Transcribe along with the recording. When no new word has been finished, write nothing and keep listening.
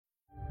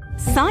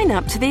Sign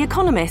up to The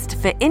Economist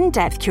for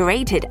in-depth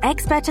curated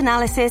expert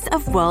analysis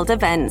of world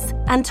events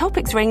and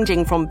topics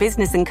ranging from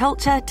business and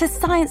culture to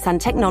science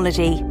and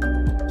technology.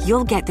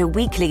 You'll get the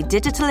weekly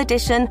digital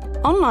edition,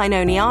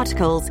 online-only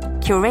articles,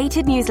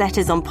 curated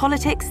newsletters on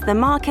politics, the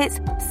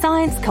markets,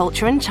 science,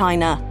 culture and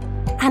China,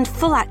 and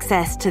full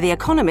access to The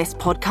Economist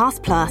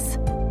Podcast Plus.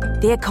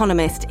 The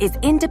Economist is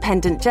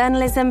independent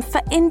journalism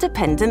for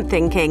independent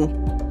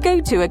thinking.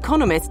 Go to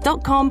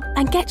economist.com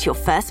and get your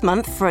first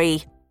month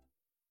free.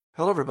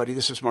 Hello, everybody.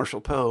 This is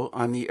Marshall Poe.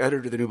 I'm the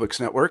editor of the New Books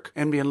Network.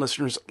 NBN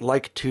listeners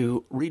like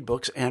to read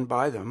books and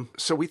buy them.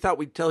 So we thought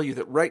we'd tell you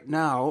that right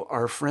now,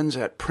 our friends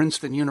at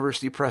Princeton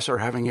University Press are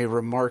having a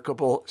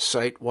remarkable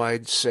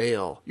site-wide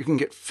sale. You can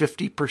get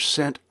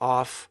 50%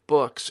 off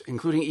books,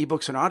 including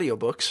ebooks and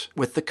audiobooks,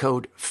 with the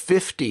code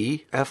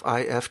 50,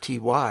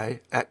 F-I-F-T-Y,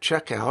 at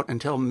checkout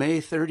until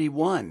May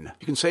 31.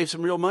 You can save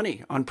some real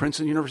money on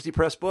Princeton University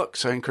Press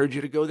books. I encourage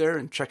you to go there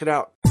and check it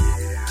out.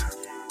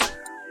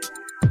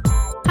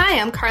 Hi,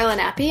 I'm Carla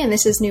Nappi, and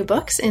this is New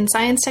Books in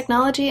Science,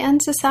 Technology,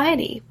 and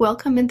Society.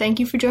 Welcome and thank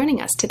you for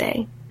joining us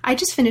today. I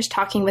just finished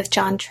talking with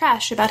John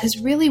Tresch about his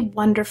really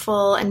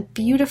wonderful and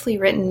beautifully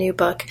written new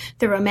book,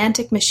 The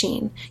Romantic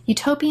Machine,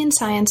 Utopian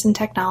Science and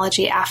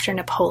Technology After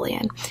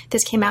Napoleon.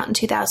 This came out in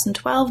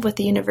 2012 with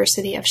the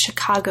University of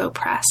Chicago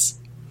Press.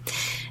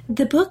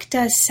 The book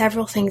does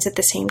several things at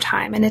the same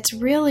time, and it's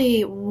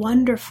really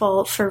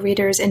wonderful for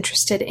readers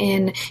interested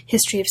in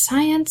history of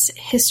science,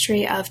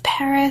 history of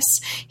Paris,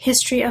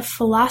 history of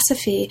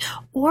philosophy,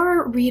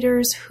 or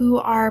readers who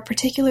are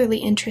particularly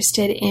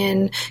interested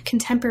in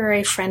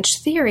contemporary French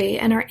theory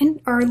and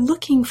are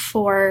looking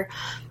for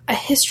a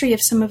history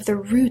of some of the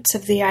roots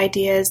of the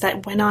ideas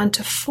that went on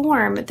to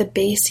form the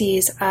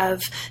bases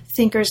of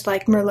thinkers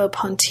like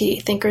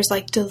Merleau-Ponty, thinkers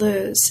like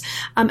Deleuze,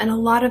 and a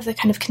lot of the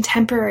kind of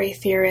contemporary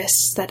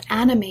theorists that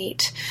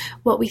animate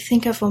what we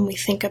think of when we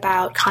think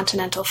about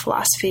continental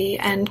philosophy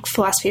and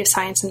philosophy of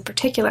science in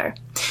particular.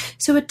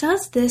 So it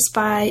does this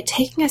by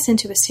taking us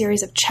into a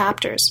series of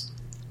chapters,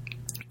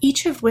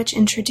 each of which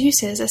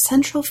introduces a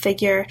central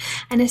figure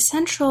and a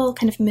central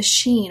kind of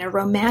machine, a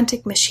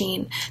romantic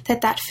machine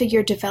that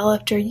figure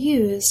developed or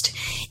used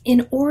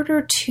in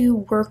order to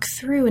work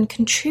through and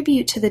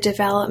contribute to the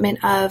development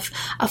of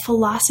a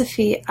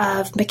philosophy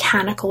of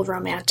mechanical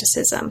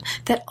romanticism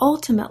that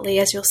ultimately,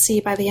 as you'll see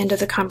by the end of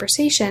the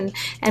conversation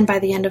and by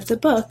the end of the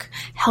book,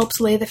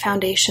 helps lay the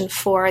foundation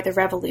for the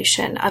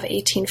revolution of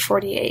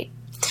 1848.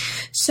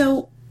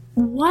 So,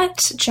 what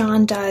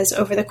John does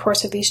over the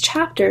course of these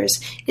chapters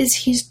is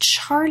he's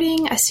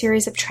charting a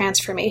series of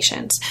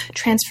transformations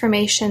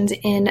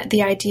in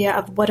the idea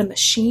of what a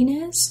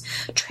machine is,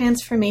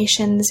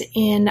 transformations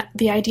in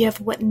the idea of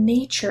what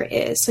nature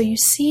is. So you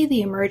see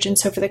the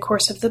emergence over the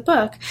course of the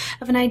book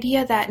of an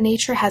idea that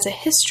nature has a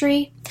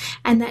history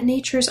and that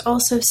nature is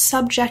also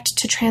subject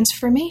to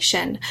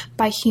transformation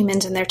by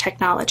humans and their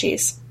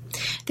technologies.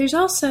 There's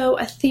also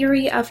a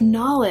theory of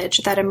knowledge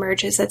that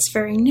emerges that's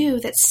very new,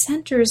 that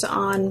centers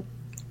on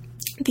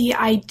the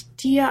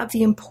idea of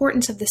the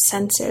importance of the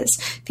senses,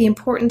 the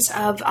importance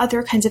of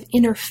other kinds of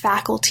inner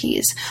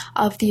faculties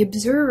of the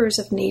observers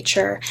of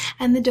nature,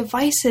 and the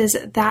devices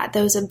that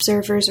those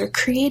observers are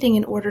creating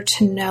in order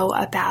to know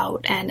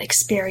about and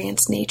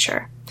experience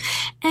nature.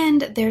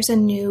 And there's a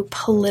new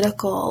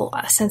political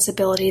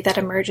sensibility that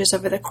emerges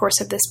over the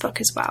course of this book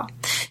as well.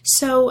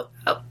 So,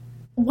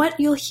 what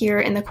you'll hear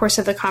in the course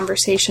of the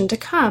conversation to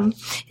come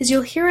is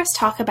you'll hear us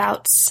talk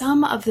about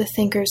some of the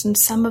thinkers and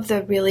some of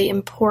the really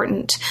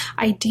important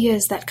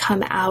ideas that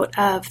come out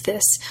of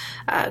this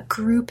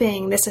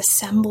grouping, this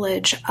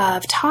assemblage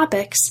of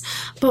topics.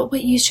 But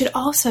what you should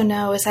also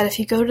know is that if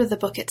you go to the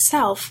book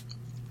itself,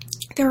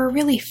 there are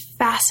really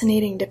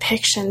fascinating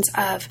depictions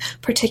of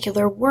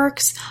particular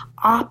works,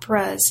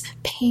 operas,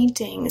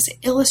 paintings,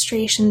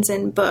 illustrations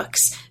in books,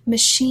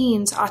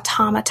 machines,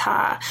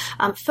 automata,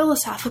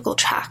 philosophical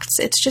tracts.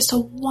 It's just a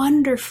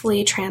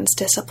wonderfully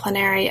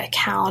transdisciplinary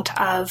account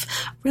of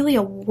really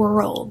a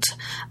world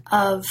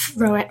of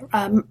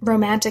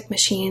romantic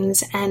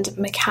machines and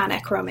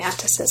mechanical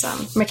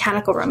romanticism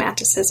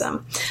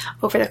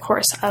over the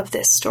course of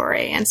this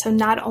story. And so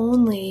not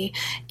only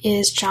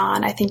is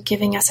John, I think,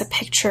 giving us a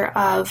picture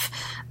of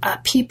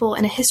people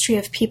and a history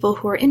of people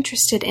who are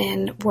interested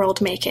in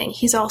world making,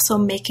 he's also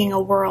making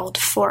a world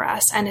for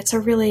us. And it's a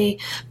really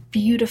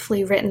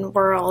beautifully written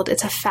world.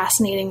 It's a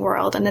fascinating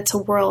world, and it's a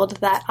world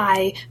that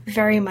I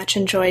very much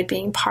enjoyed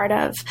being part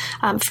of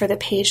for the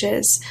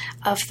pages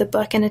of the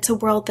book. And it's a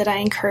world that I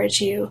encourage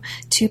you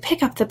to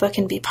pick up the book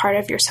and be part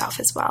of yourself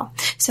as well.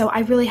 So I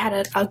really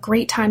had a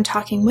great time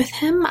talking with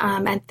him,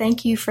 and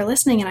thank you for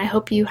listening. And I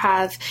hope you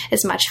have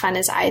as much fun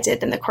as I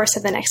did in the course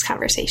of the next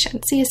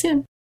conversation. See you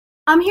soon.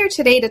 I'm here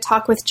today to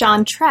talk with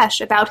John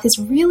Tresch about his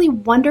really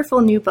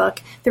wonderful new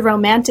book, The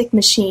Romantic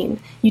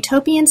Machine,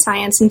 Utopian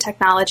Science and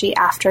Technology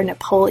After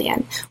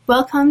Napoleon.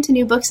 Welcome to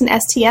New Books in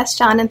STS,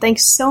 John, and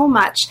thanks so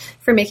much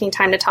for making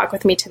time to talk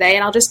with me today.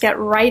 And I'll just get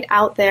right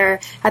out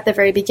there at the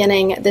very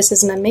beginning. This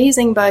is an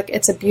amazing book.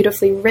 It's a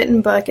beautifully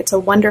written book. It's a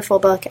wonderful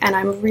book, and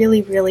I'm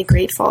really, really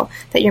grateful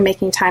that you're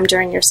making time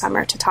during your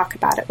summer to talk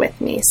about it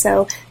with me.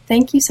 So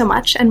thank you so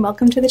much, and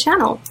welcome to the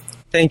channel.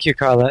 Thank you,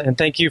 Carla, and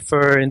thank you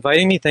for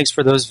inviting me. Thanks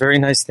for those very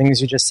nice things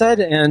you just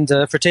said, and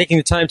for taking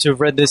the time to have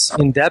read this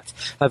in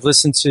depth. I've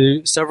listened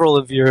to several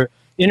of your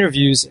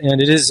interviews, and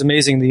it is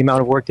amazing the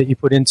amount of work that you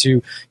put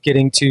into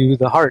getting to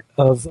the heart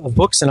of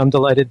books, and I'm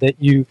delighted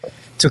that you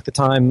took the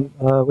time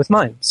with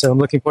mine. So I'm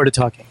looking forward to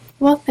talking.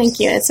 Well, thank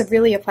you. It's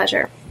really a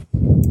pleasure.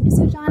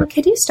 So, John,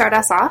 could you start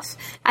us off,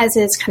 as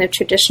is kind of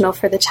traditional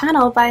for the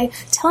channel, by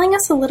telling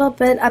us a little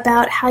bit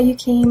about how you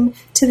came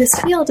to this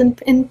field,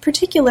 and in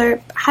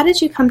particular, how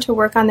did you come to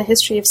work on the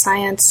history of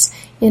science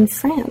in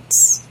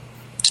France?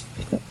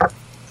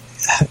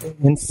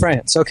 In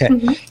France, okay.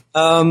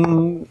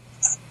 Mm-hmm.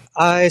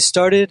 I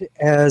started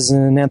as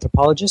an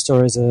anthropologist,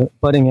 or as a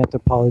budding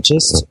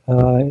anthropologist,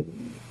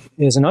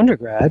 as an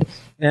undergrad,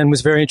 and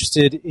was very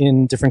interested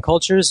in different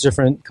cultures,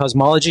 different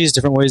cosmologies,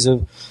 different ways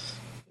in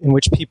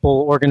which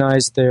people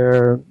organize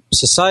their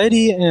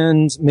society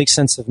and make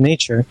sense of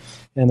nature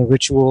and the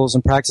rituals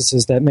and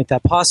practices that make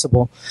that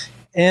possible.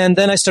 And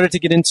then I started to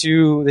get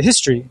into the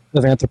history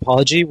of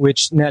anthropology,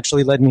 which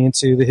naturally led me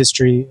into the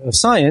history of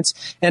science,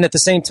 and at the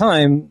same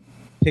time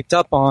picked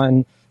up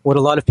on what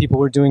a lot of people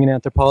were doing in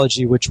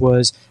anthropology, which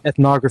was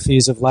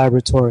ethnographies of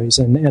laboratories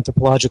and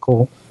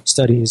anthropological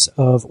studies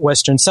of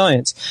Western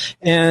science,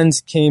 and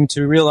came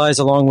to realize,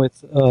 along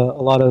with a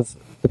lot of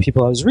the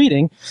people I was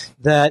reading,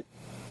 that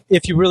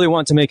if you really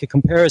want to make a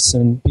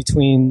comparison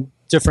between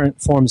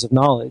different forms of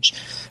knowledge,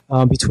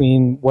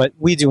 between what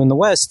we do in the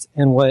West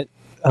and what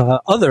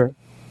other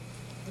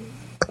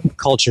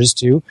cultures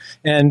do,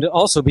 and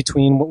also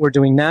between what we're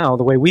doing now,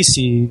 the way we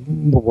see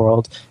the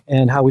world,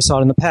 and how we saw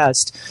it in the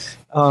past,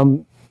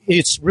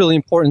 it's really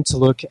important to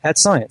look at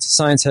science.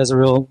 Science has a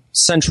real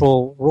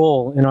central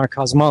role in our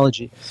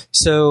cosmology.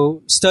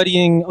 So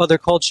studying other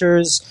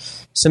cultures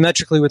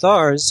symmetrically with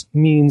ours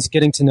means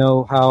getting to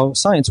know how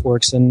science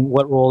works and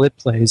what role it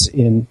plays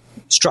in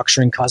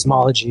structuring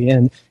cosmology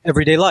and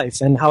everyday life,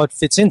 and how it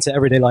fits into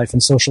everyday life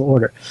and social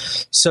order.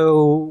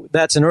 So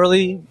that's an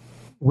early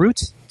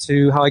route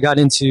to how I got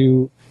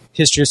into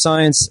history of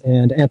science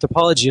and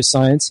anthropology of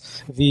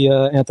science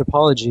via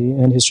anthropology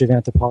and history of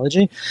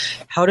anthropology.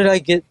 How did I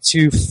get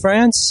to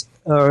France,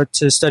 or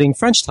to studying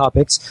French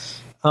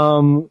topics?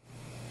 One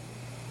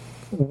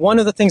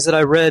of the things that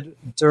I read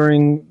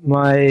during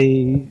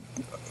my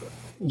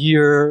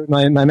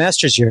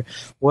master's year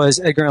was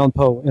Edgar Allan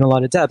Poe in a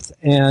lot of depth,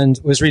 and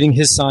was reading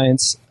his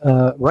science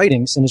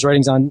writings, and his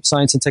writings on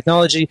science and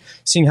technology,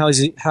 seeing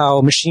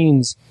how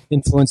machines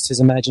influenced his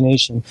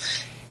imagination.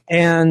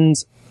 And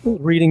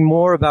reading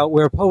more about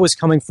where Poe was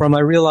coming from,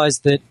 I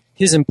realized that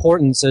his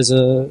importance as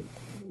a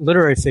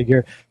literary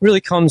figure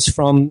really comes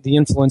from the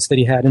influence that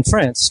he had in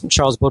France.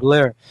 Charles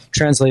Baudelaire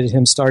translated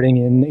him starting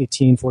in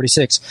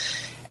 1846.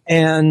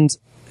 And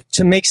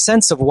to make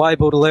sense of why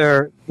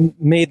Baudelaire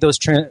made those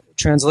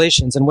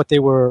translations and what they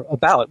were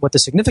about, what the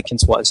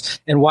significance was,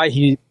 and why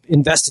he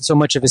invested so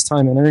much of his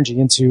time and energy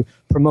into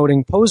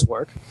promoting Poe's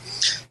work,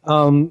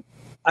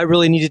 I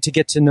really needed to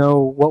get to know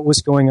what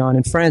was going on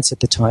in France at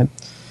the time,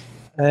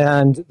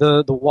 and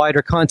the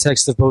wider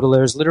context of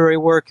Baudelaire's literary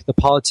work, the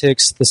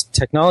politics, the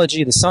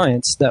technology, the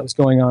science that was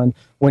going on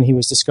when he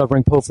was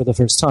discovering Poe for the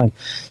first time.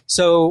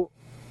 So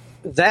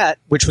that,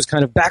 which was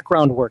kind of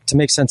background work to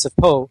make sense of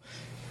Poe,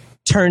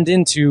 turned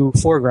into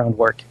foreground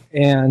work,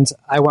 and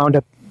I wound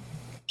up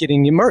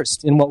getting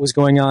immersed in what was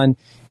going on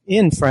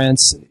in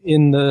France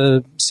in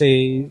the,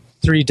 say,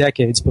 3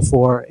 decades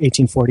before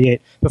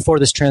 1848, before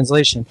this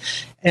translation.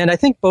 And I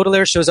think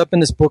Baudelaire shows up in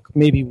this book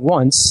maybe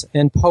once,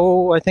 and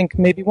Poe, I think,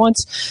 maybe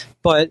once,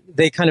 but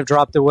they kind of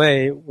dropped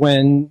away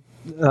when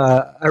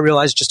I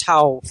realized just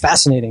how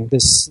fascinating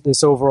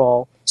this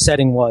overall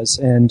setting was,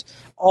 and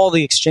all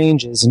the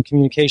exchanges and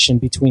communication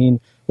between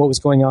what was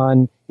going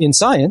on in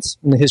science,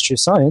 in the history of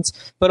science,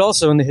 but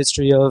also in the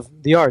history of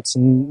the arts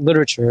and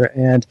literature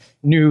and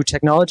new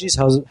technologies,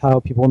 how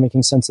people were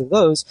making sense of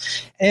those.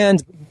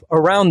 And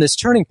around this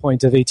turning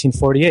point of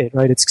 1848,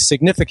 right, it's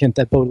significant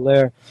that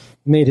Baudelaire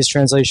made his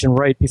translation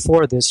right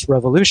before this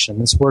revolution,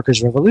 this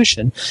workers'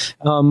 revolution,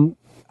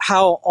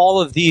 how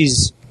all of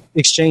these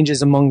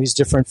exchanges among these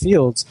different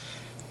fields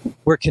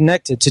were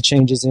connected to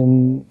changes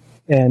in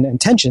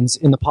and tensions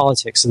in the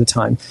politics of the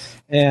time.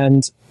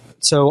 And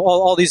so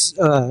all these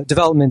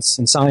developments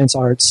in science,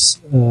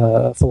 arts,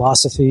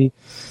 philosophy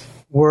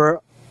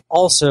were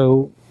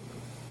also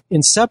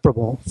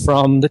inseparable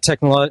from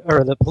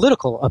the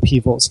political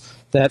upheavals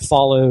that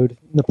followed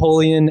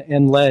Napoleon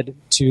and led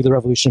to the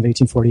Revolution of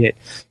 1848.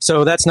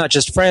 So that's not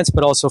just France,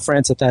 but also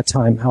France at that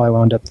time, how I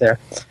wound up there.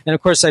 And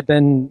of course, I've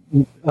been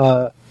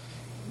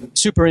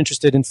super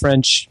interested in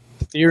French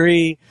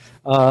theory,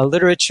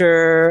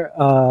 literature,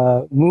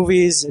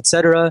 movies,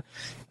 etc.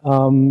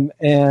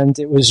 And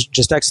it was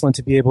just excellent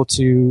to be able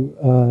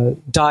to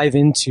dive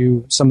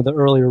into some of the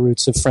earlier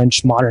roots of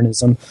French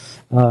modernism,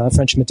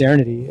 French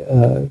modernity,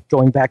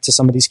 going back to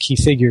some of these key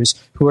figures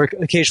who are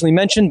occasionally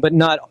mentioned, but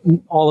not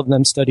all of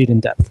them studied in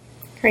depth.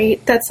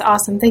 Great. That's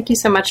awesome. Thank you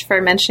so much for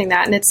mentioning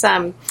that. And it's,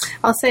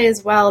 I'll say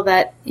as well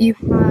that you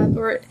have,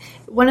 or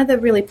one of the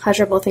really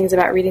pleasurable things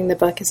about reading the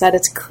book is that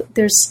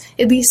there's,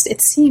 at least it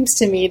seems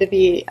to me to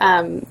be,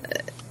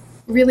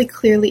 really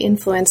clearly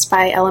influenced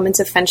by elements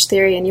of French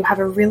theory, and you have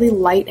a really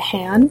light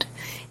hand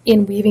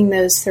in weaving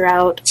those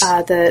throughout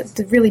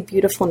the really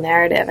beautiful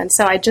narrative. And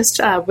so I just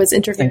was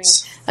interviewing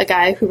a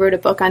guy who wrote a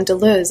book on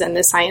Deleuze and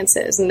the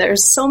sciences, and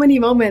there's so many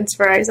moments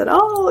where I said,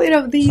 oh,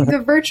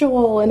 the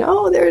virtual, and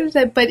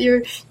but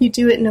you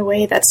do it in a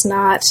way that's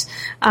not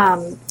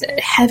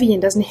heavy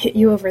and doesn't hit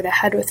you over the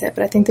head with it.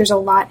 But I think there's a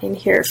lot in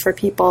here for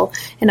people,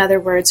 in other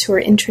words, who are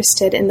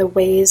interested in the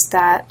ways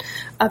that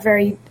a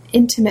very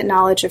intimate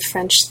knowledge of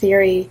French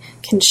theory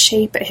can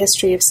shape a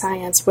history of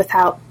science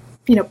without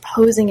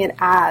posing it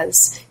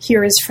as,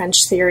 here is French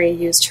theory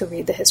used to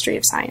read the history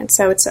of science.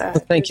 So it's a...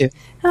 Thank you.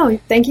 Oh,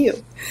 thank you.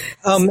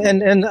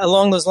 And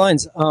along those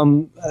lines,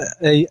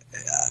 I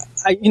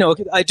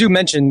do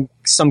mention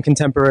some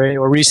contemporary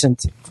or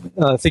recent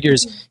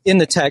figures in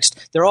the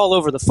text. They're all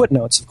over the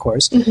footnotes, of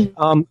course.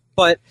 Mm-hmm.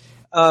 But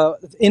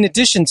in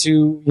addition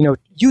to,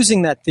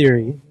 using that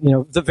theory,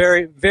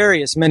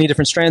 the many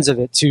different strands of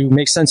it to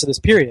make sense of this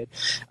period,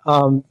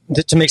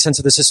 to make sense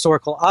of this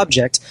historical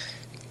object,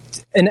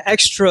 an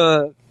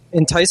extra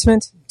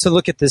enticement to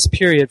look at this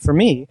period for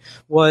me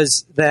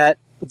was that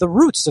the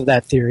roots of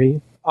that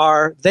theory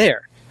are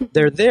there.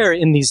 They're there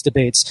in these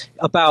debates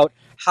about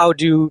how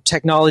do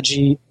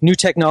new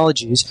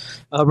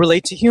technologies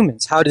relate to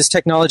humans? How does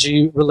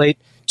technology relate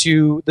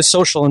to the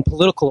social and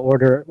political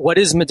order? What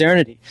is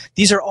modernity?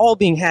 These are all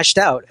being hashed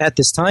out at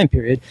this time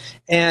period.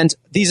 And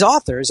these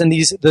authors and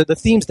the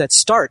themes that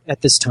start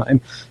at this time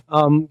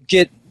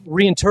get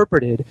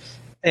reinterpreted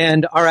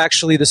and are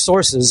actually the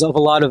sources of a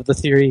lot of the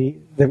theory,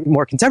 the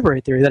more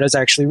contemporary theory that I was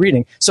actually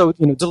reading. So,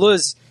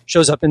 Deleuze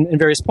shows up in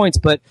various points,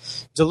 but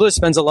Deleuze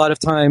spends a lot of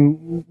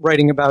time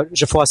writing about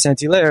Geoffroy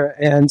Saint-Hilaire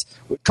and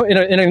in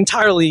an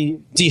entirely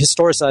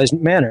dehistoricized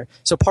manner.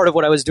 So part of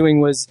what I was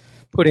doing was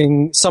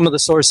putting some of the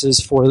sources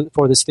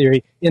for this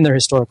theory in their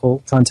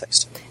historical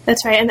context.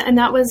 That's right. And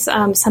that was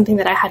something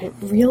that I hadn't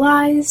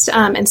realized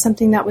and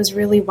something that was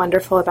really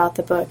wonderful about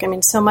the book. I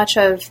mean, so much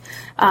of,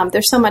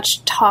 there's so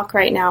much talk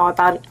right now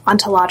about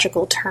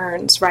ontological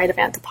turns, right, of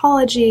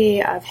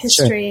anthropology, of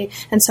history,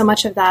 sure. And so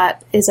much of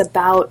that is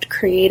about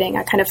creating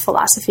a kind of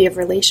philosophy of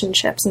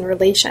relationships and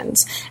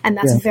relations. And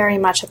that's very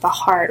much at the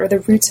heart, or the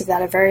roots of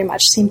that are very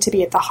much seem to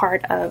be at the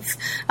heart of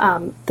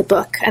the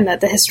book and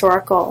the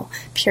historical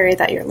period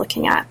that you're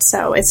looking at.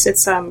 So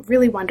it's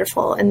really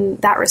wonderful in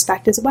that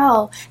respect as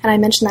well. And I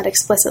mentioned that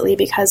explicitly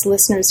because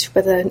listeners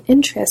with an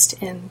interest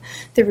in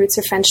the roots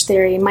of French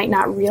theory might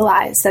not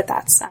realize that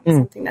that's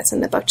something that's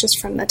in the book just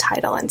from the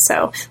title. And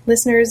so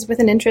listeners with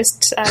an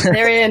interest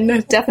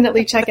therein,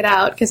 definitely check it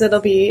out because it'll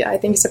be, I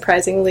think,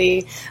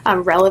 surprisingly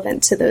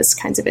relevant to those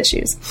kinds of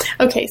issues.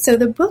 Okay, so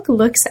the book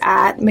looks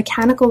at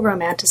mechanical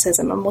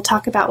romanticism, and we'll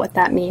talk about what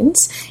that means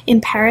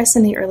in Paris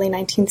in the early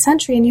 19th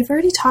century. And you've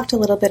already talked a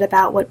little bit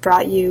about what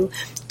brought you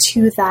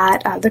to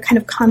that, the kind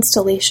of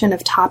constellation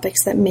of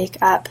topics that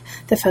make up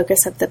the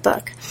focus of the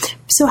book.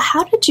 So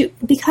how did you,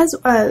 because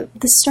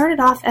this started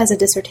off as a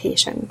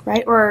dissertation,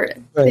 right? Or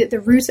right. The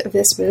root of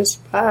this was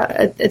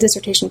a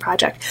dissertation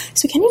project.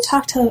 So can you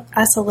talk to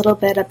us a little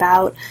bit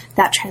about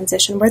that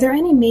transition? Were there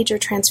any major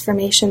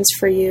transformations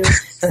for you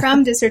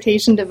from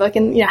dissertation to book,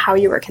 and how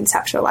you were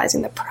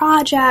conceptualizing the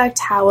project,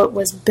 how it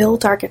was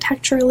built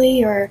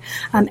architecturally, or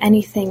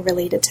anything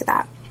related to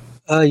that?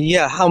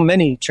 How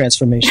many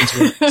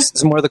transformations?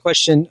 Is more the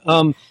question.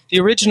 The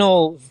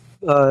original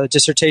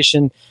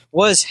dissertation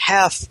was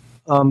half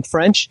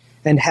French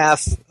and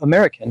half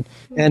American,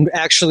 and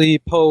actually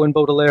Poe and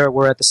Baudelaire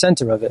were at the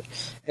center of it.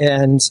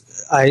 And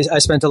I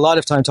spent a lot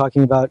of time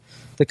talking about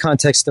the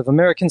context of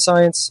American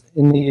science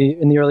in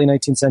the early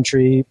 19th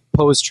century,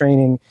 Poe's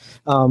training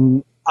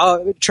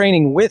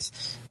with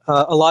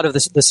a lot of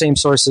the same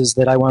sources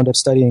that I wound up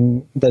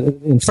studying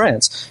in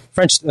France.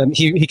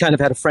 He kind of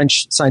had a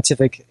French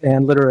scientific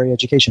and literary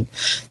education.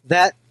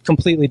 That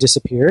completely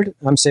disappeared.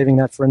 I'm saving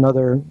that for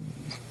another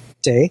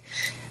day.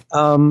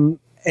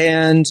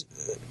 And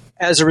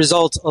as a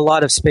result, a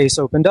lot of space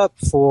opened up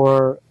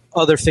for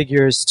other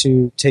figures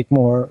to take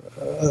more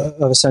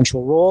of a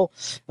central role.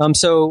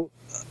 So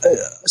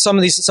some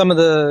of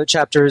the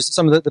chapters,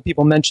 some of the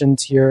people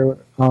mentioned here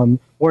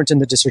weren't in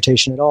the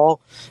dissertation at all.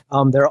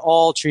 They're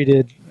all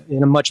treated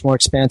in a much more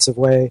expansive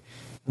way,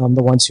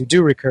 the ones who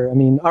do recur. I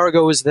mean,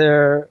 Arago was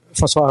there,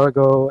 François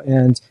Arago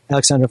and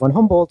Alexander von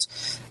Humboldt,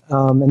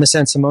 and the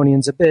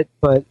Saint-Simonians a bit,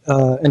 but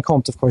and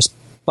Comte, of course,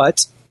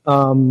 but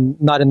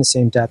not in the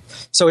same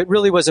depth. So it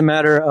really was a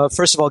matter of,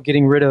 first of all,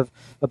 getting rid of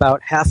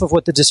about half of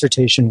what the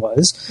dissertation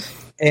was,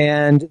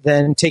 and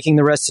then taking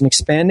the rest and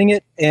expanding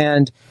it,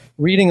 and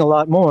reading a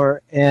lot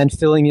more and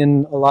filling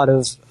in a lot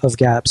of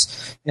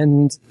gaps.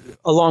 And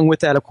along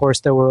with that, of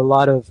course, there were a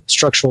lot of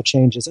structural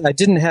changes. I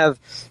didn't have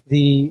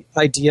the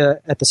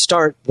idea at the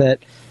start that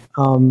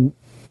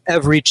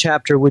every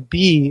chapter would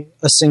be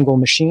a single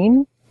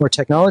machine or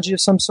technology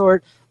of some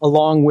sort,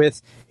 along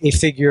with a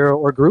figure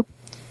or group.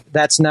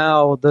 That's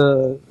now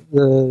the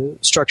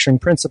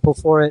structuring principle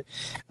for it.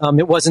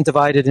 It wasn't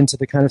divided into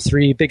the kind of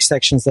three big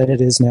sections that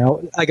it is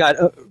now. I got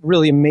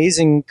really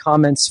amazing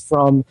comments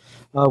from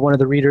one of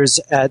the readers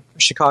at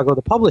Chicago,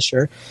 the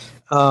publisher,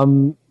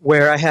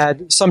 where I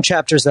had some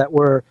chapters that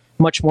were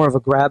much more of a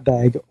grab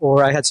bag,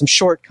 or I had some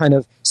short kind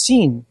of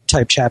scene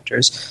type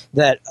chapters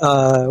that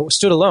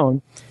stood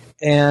alone,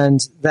 and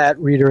that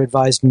reader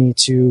advised me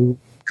to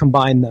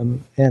combine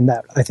them, and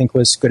that I think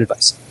was good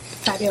advice.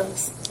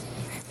 Fabulous.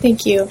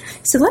 Thank you.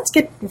 So let's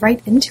get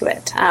right into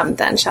it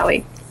then, shall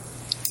we?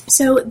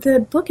 So the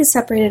book is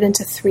separated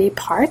into three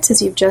parts, as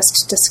you've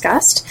just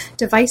discussed: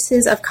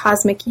 devices of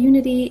cosmic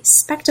unity,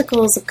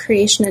 spectacles of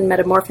creation and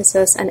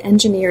metamorphosis, and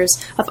engineers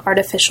of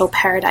artificial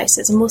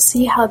paradises. And we'll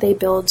see how they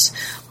build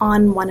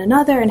on one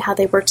another and how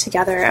they work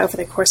together over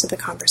the course of the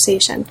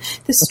conversation.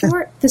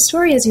 The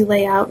story, as you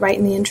lay out right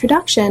in the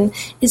introduction,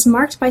 is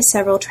marked by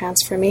several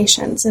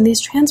transformations. And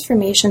these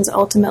transformations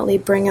ultimately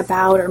bring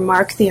about or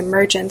mark the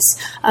emergence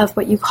of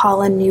what you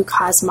call a new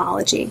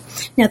cosmology.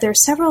 Now, there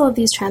are several of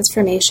these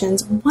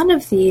transformations. One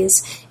of these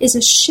is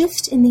a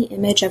shift in the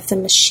image of the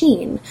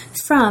machine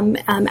from,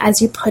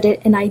 as you put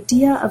it, an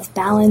idea of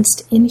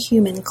balanced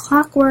inhuman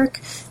clockwork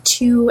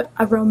to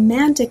a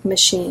romantic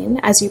machine,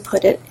 as you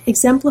put it,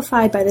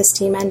 exemplified by the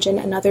steam engine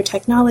and other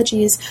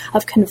technologies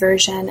of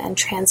conversion and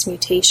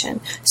transmutation.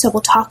 So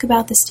we'll talk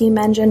about the steam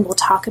engine, we'll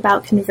talk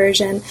about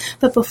conversion,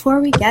 but before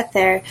we get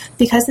there,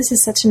 because this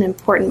is such an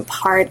important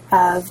part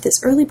of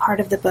this early part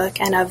of the book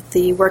and of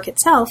the work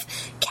itself,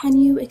 can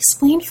you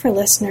explain for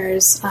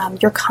listeners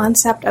your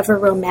concept of a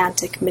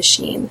romantic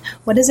machine?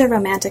 What is a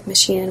romantic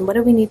machine, and what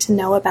do we need to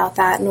know about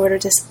that in order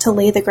to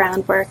lay the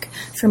groundwork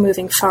for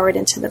moving forward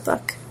into the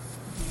book?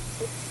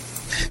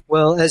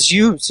 Well, as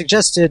you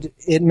suggested,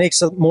 it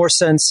makes more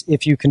sense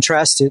if you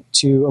contrast it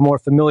to a more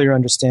familiar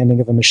understanding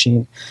of a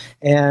machine.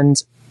 And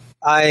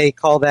I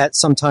call that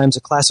sometimes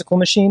a classical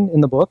machine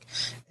in the book.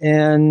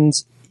 And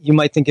you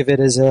might think of it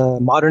as a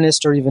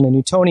modernist or even a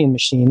Newtonian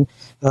machine,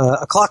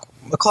 a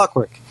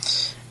clockwork.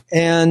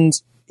 And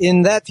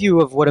in that view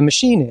of what a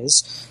machine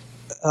is,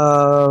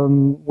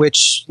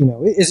 which,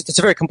 it's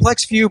a very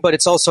complex view, but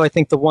it's also, I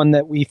think, the one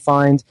that we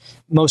find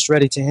most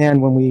ready to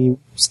hand when we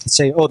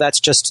say, oh, that's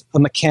just a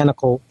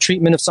mechanical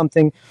treatment of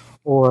something,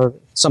 or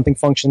something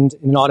functioned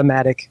in an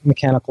automatic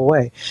mechanical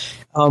way.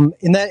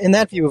 In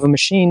that view of a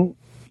machine,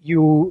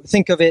 you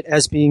think of it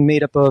as being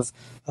made up of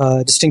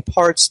distinct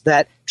parts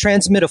that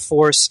transmit a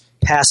force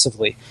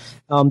passively.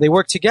 They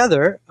work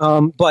together,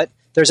 but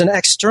there's an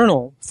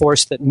external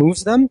force that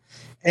moves them,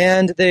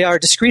 and they are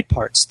discrete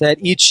parts that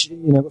each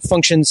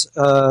functions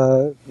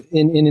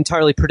in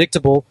entirely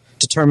predictable,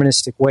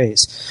 deterministic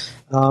ways.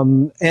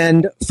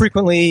 And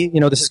frequently,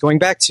 this is going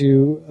back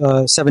to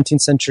 17th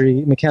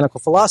century mechanical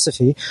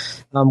philosophy,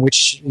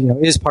 which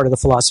is part of the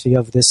philosophy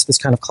of this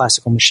kind of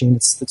classical machine.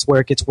 It's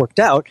where it gets worked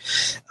out.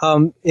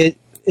 It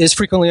is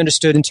frequently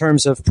understood in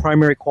terms of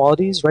primary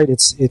qualities, right?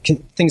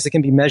 Things that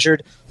can be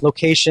measured: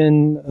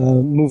 location,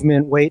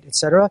 movement, weight,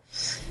 etc.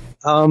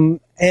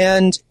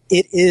 And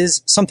it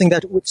is something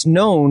that was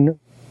known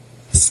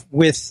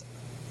with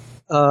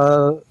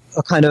a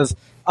kind of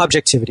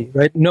objectivity,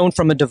 right? Known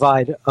from a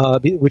divide,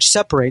 which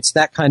separates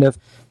that kind of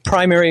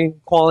primary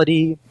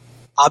quality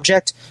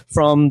object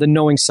from the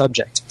knowing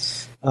subject.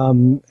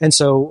 And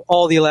so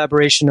all the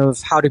elaboration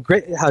of how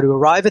to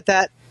arrive at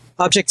that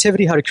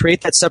objectivity, how to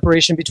create that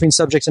separation between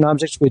subjects and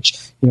objects,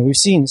 which we've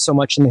seen so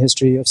much in the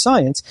history of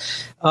science,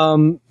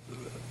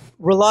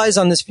 relies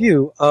on this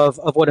view of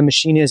what a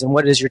machine is and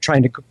what it is you're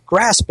trying to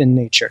grasp in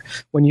nature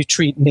when you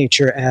treat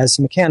nature as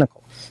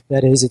mechanical.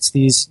 That is, it's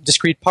these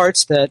discrete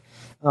parts that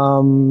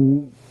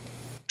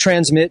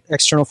transmit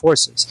external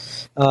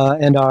forces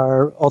and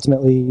are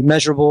ultimately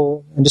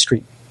measurable and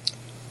discrete.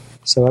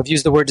 So I've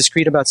used the word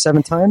discrete about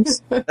 7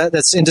 times.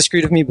 That's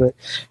indiscreet of me, but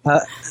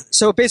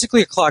so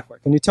basically a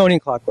clockwork, a Newtonian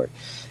clockwork.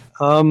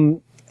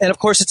 And of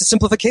course, it's a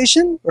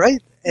simplification,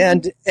 right?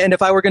 And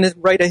if I were going to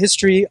write a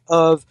history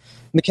of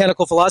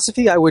mechanical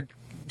philosophy, I would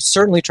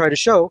certainly try to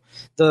show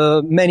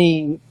the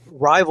many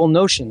rival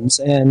notions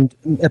and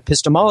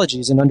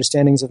epistemologies and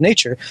understandings of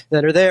nature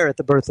that are there at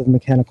the birth of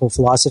mechanical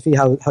philosophy,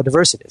 how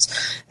diverse it is.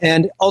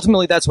 And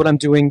ultimately, that's what I'm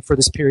doing for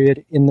this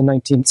period in the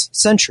 19th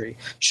century,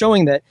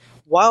 showing that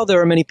while there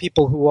are many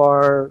people who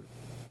are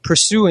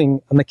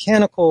pursuing a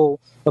mechanical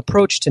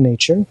approach to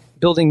nature,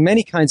 building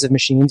many kinds of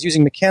machines,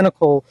 using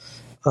mechanical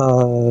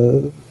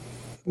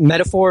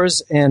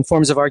metaphors and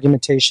forms of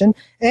argumentation,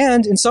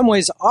 and in some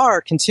ways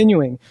are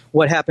continuing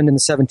what happened in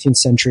the 17th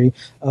century,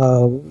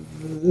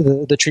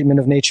 the treatment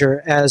of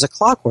nature as a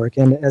clockwork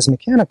and as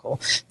mechanical.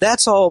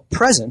 That's all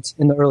present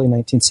in the early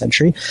 19th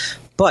century.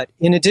 But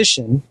in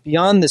addition,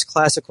 beyond this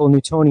classical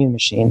Newtonian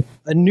machine,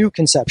 a new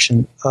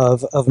conception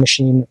of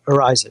machine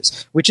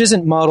arises, which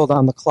isn't modeled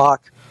on the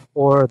clock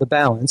or the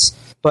balance,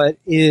 but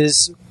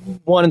is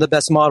one of the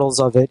best models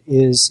of it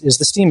is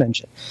the steam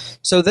engine.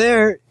 So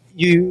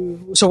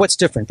what's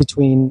different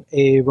between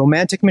a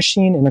romantic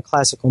machine and a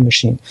classical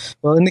machine?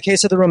 Well, in the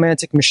case of the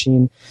romantic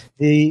machine,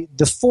 the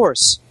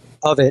force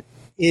of it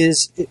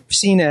is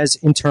seen as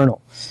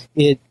internal.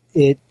 It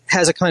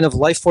has a kind of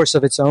life force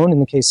of its own. In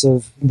the case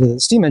of the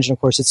steam engine,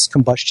 of course, it's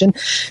combustion.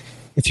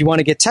 If you want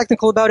to get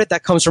technical about it,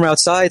 that comes from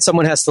outside.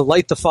 Someone has to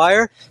light the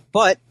fire,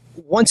 but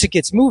once it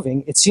gets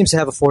moving, it seems to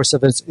have a force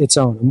of its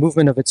own, a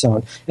movement of its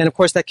own. And of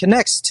course, that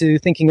connects to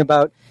thinking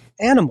about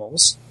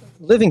animals,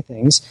 living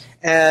things,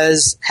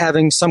 as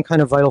having some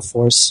kind of vital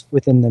force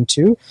within them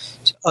too.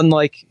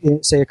 Unlike,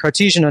 say, a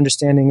Cartesian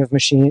understanding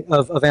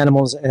of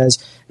animals as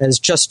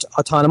just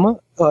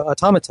automata,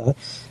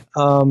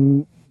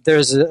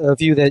 there's a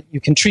view that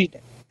you can treat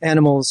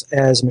animals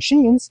as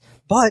machines,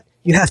 but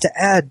you have to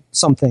add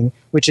something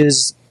which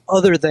is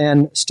other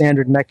than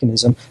standard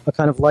mechanism, a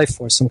kind of life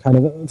force, some kind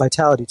of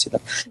vitality to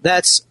them.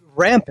 That's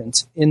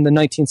rampant in the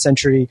 19th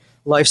century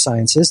life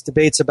sciences,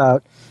 debates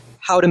about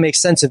how to make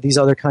sense of these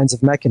other kinds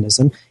of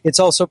mechanism. It's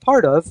also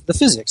part of the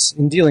physics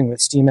in dealing with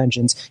steam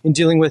engines, in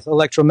dealing with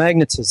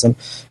electromagnetism,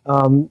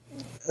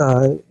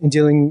 in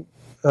dealing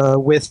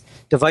with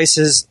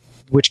devices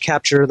which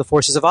capture the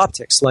forces of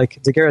optics,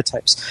 like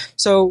daguerreotypes.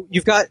 So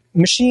you've got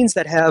machines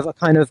that have a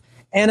kind of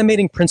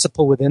animating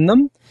principle within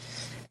them,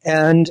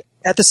 and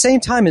at the same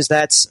time as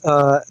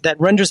that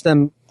renders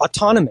them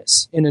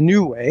autonomous in a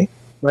new way,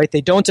 right?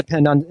 They don't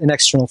depend on an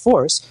external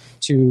force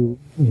to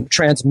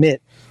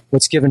transmit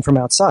what's given from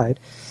outside.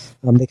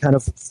 They kind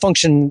of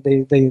function,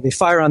 they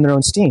fire on their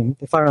own steam,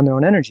 they fire on their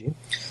own energy,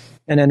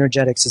 and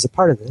energetics is a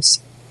part of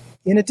this.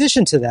 In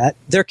addition to that,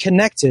 they're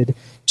connected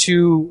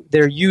to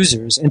their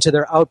users and to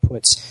their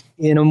outputs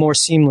in a more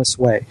seamless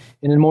way,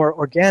 in a more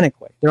organic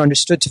way. They're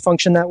understood to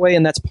function that way,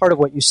 and that's part of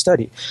what you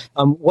study.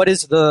 What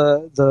is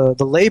the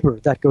labor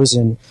that goes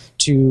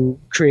into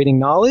creating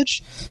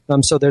knowledge?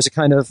 So there's a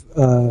kind of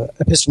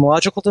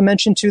epistemological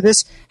dimension to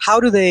this. How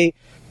do they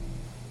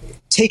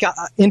take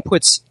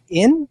inputs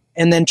in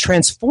and then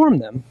transform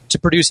them to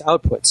produce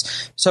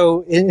outputs?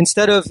 So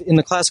instead of, in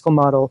the classical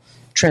model,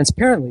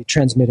 transparently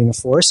transmitting a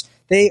force,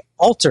 they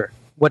alter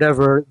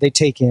whatever they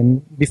take in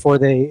before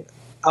they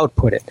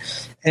output it.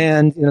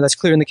 And that's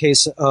clear in the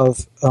case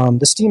of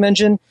the steam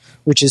engine,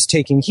 which is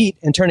taking heat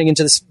and turning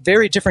into this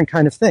very different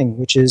kind of thing,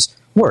 which is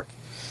work.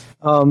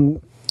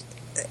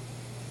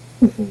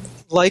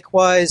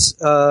 Likewise,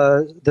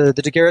 the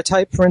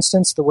daguerreotype, for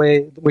instance,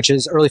 which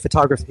is early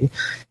photography,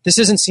 this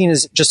isn't seen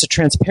as just a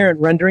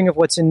transparent rendering of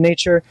what's in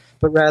nature,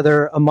 but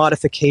rather a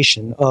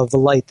modification of the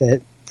light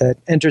that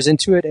enters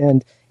into it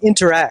and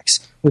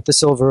interacts with the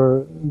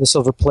silver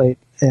plate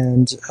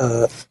and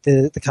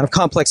the kind of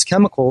complex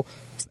chemical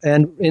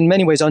and in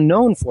many ways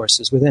unknown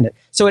forces within it.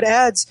 So it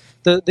adds,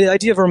 the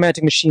idea of a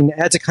romantic machine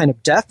adds a kind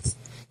of depth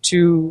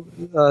to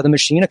the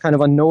machine, a kind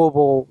of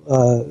unknowable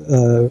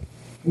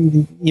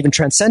even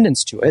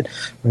transcendence to it.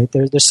 Right?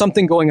 There's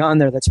something going on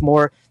there that's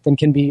more than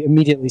can be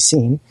immediately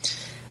seen.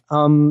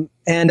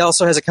 And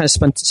also has a kind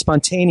of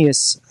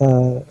spontaneous,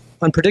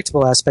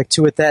 unpredictable aspect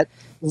to it that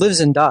lives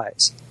and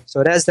dies. So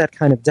it has that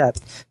kind of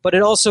depth. But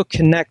it also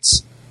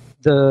connects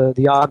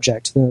the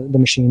object, the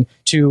machine,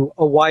 to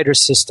a wider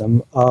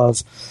system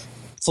of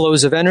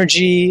flows of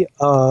energy,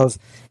 of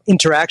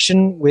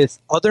interaction with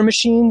other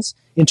machines,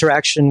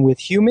 interaction with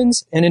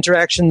humans, and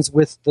interactions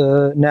with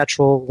the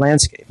natural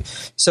landscape.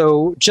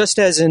 So just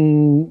as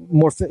in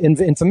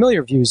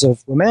familiar views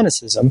of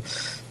Romanticism,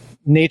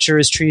 nature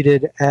is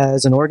treated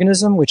as an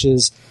organism which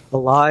is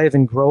alive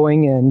and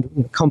growing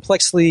and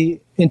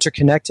complexly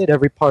interconnected.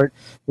 Every part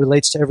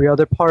relates to every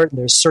other part.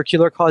 There's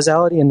circular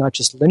causality and not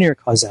just linear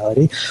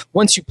causality.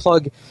 Once you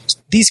plug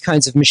these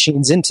kinds of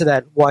machines into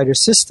that wider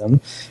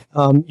system,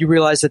 you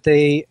realize that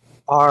they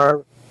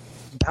are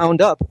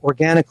bound up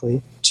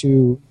organically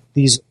to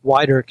these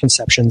wider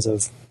conceptions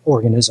of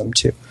organism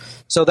too.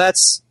 So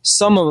that's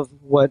some of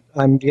what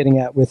I'm getting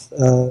at with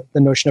the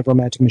notion of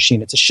romantic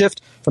machine. It's a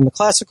shift from the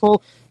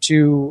classical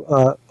to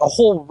a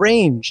whole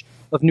range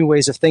of new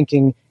ways of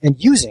thinking and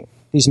using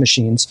these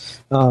machines,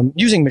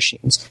 using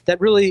machines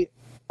that really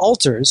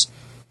alters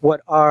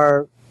what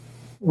our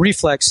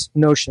reflex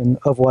notion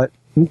of what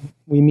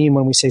we mean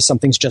when we say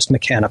something's just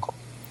mechanical.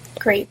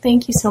 Great.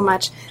 Thank you so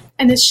much.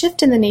 And this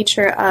shift in the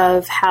nature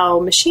of how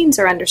machines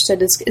are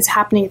understood is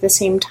happening at the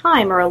same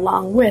time, or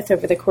along with,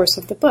 over the course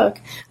of the book,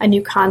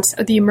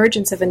 the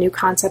emergence of a new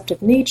concept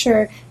of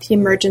nature, the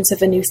emergence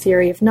of a new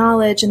theory of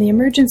knowledge, and the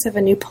emergence of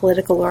a new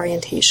political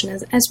orientation.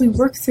 As we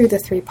work through the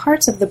three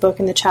parts of the book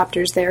and the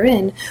chapters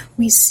therein,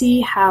 we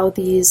see how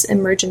these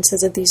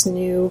emergences of these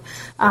new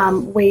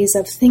ways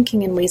of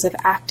thinking and ways of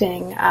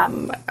acting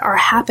are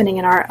happening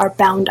and are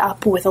bound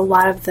up with a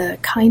lot of the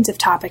kinds of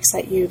topics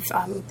that you've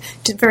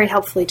very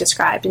helpfully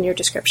described in your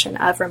description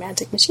of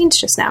romantic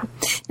machines just now.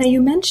 Now, you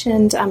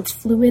mentioned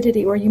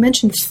fluidity, or you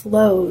mentioned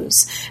flows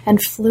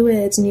and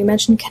fluids, and you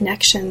mentioned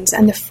connections.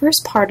 And the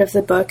first part of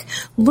the book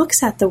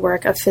looks at the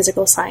work of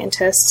physical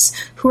scientists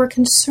who are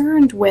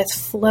concerned with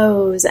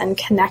flows and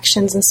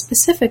connections, and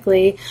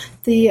specifically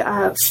the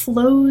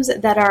flows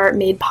that are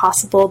made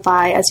possible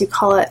by, as you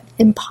call it,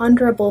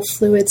 imponderable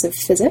fluids of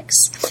physics.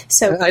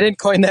 So I didn't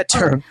coin that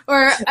term.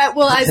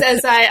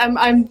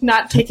 I'm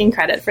not taking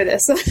credit for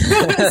this.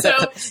 So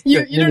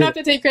you don't have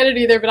to take credit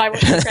either, but I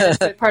want to take credit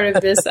for part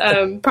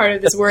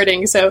of this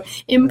wording. So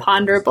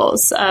imponderables,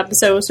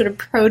 so sort of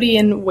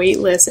protean,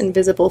 weightless,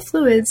 invisible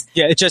fluids.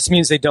 Yeah, it just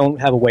means they don't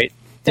have a weight.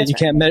 You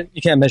can't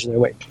measure their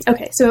weight.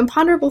 Okay, so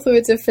imponderable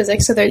fluids of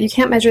physics, so that you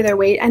can't measure their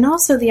weight, and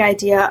also the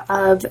idea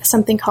of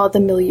something called the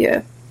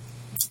milieu.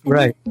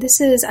 Right.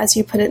 This is, as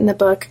you put it in the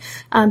book,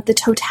 the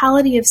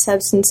totality of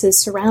substances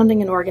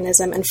surrounding an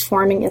organism and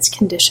forming its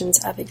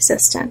conditions of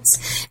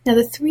existence. Now,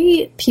 the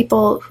three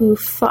people who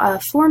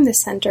form the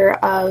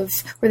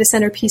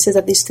centerpieces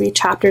of these three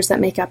chapters that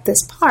make up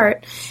this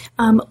part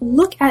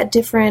look at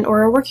different,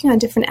 or are working on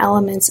different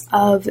elements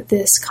of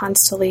this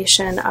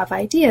constellation of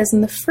ideas.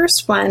 And the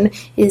first one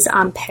is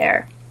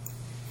Ampère.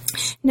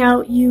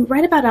 Now, you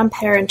write about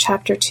Ampère in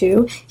Chapter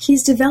 2.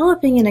 He's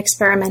developing an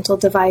experimental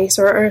device,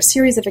 or a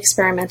series of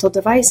experimental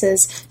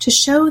devices, to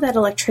show that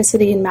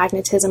electricity and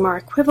magnetism are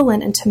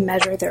equivalent and to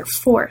measure their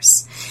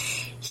force.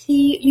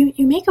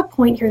 You make a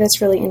point here that's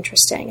really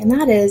interesting, and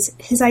that is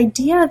his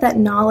idea that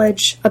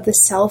knowledge of the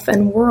self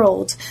and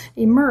world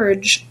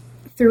emerge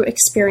through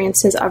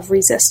experiences of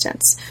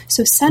resistance.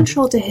 So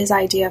central to his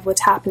idea of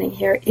what's happening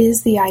here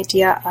is the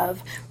idea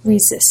of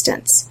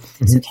resistance.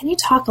 So can you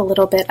talk a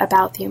little bit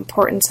about the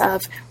importance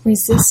of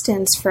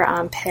resistance for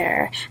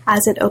Ampère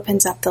as it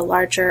opens up the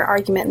larger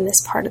argument in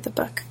this part of the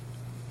book?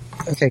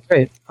 Okay,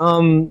 great.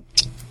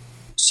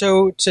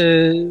 So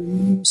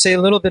to say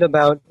a little bit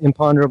about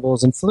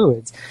imponderables and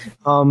fluids,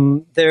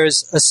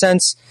 there's a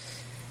sense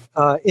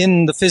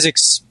in the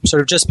physics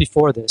sort of just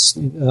before this,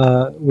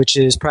 which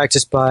is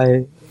practiced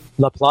by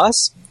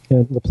Laplace,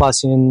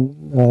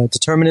 Laplacian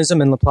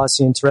determinism and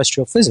Laplacian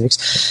terrestrial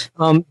physics.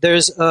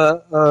 There's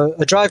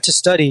a drive to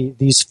study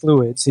these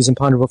fluids, these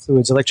imponderable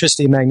fluids,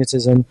 electricity,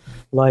 magnetism,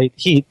 light,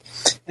 heat,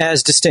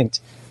 as distinct.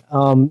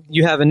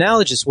 You have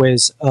analogous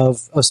ways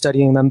of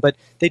studying them, but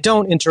they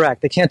don't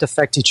interact. They can't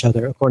affect each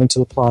other, according to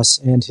Laplace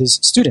and his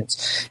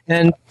students.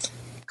 And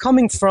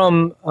coming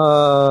from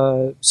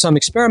some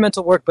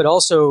experimental work, but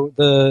also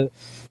the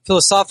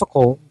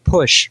philosophical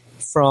push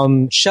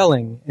from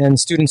Schelling and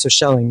students of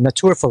Schelling,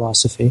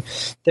 Naturphilosophy,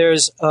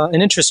 there's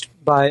an interest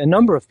by a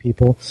number of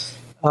people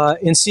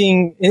in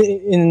seeing,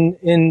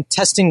 in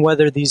testing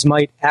whether these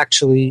might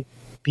actually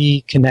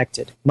be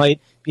connected, might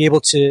be able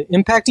to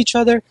impact each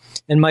other,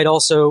 and might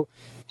also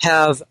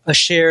have a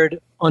shared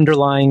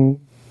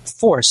underlying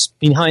force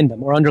behind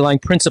them, or underlying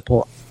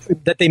principle,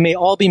 that they may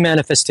all be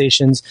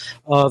manifestations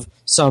of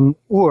some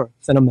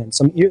phenomenon,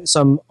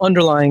 some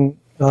underlying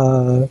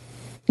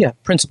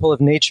principle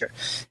of nature.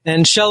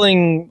 And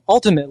Schelling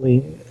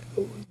ultimately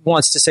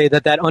wants to say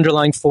that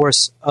underlying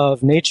force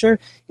of nature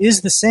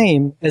is the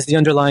same as the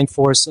underlying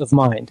force of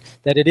mind,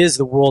 that it is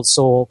the world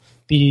soul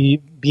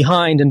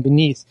behind and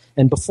beneath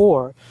and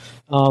before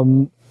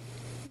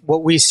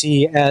what we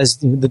see as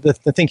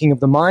the thinking of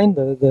the mind,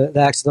 the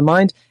acts of the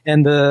mind,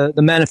 and the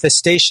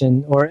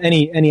manifestation or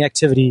any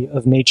activity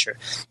of nature.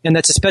 And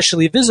that's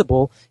especially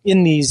visible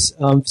in these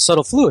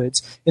subtle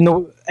fluids,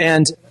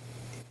 and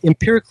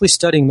empirically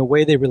studying the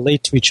way they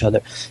relate to each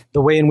other,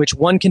 the way in which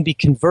one can be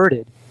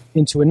converted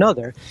into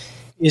another,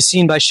 is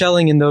seen by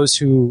Schelling and those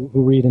who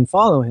read and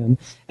follow him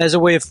as a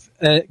way of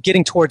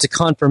getting towards a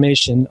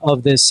confirmation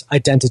of this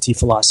identity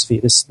philosophy,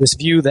 this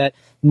view that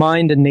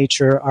mind and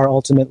nature are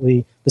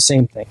ultimately the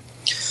same thing,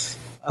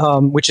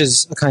 which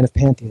is a kind of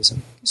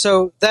pantheism.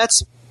 So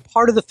that's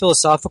part of the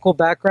philosophical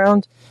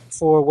background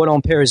for what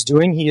Ampère is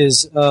doing. He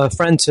is a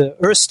friend to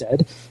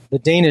Ørsted, the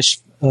Danish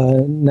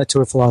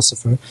natural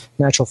philosopher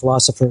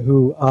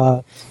who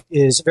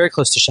is very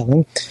close to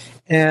Schelling,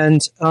 and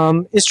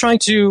is trying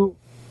to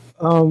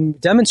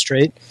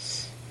demonstrate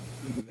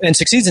and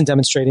succeeds in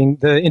demonstrating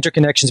the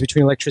interconnections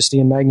between electricity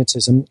and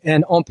magnetism.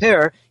 And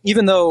Ampère,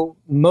 even though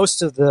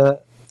most of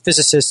the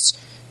physicists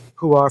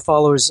who are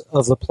followers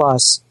of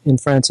Laplace in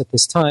France at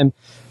this time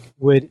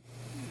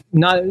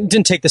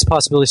didn't take this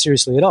possibility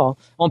seriously at all,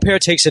 Ampère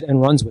takes it and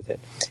runs with it.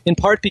 In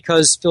part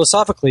because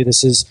philosophically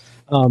this is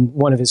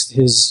one of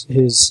his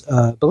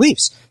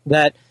beliefs,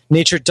 that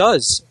nature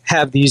does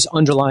have these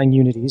underlying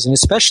unities, and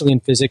especially in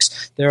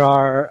physics there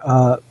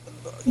are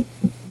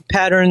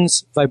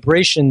patterns,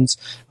 vibrations,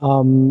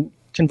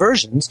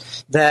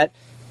 conversions that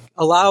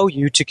allow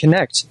you to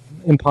connect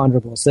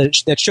imponderables,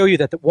 that show you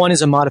that the one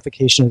is a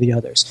modification of the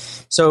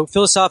others. So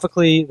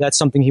philosophically, that's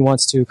something he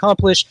wants to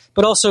accomplish,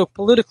 but also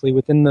politically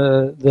within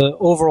the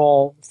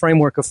overall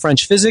framework of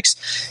French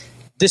physics.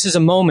 This is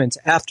a moment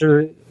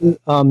after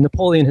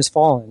Napoleon has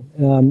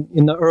fallen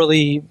in the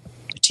early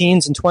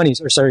teens and 20s,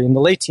 in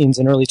the late teens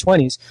and early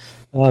 20s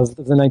of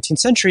the 19th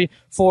century,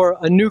 for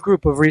a new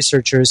group of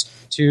researchers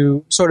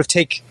to sort of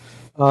take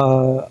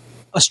a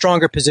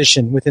stronger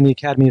position within the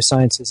Academy of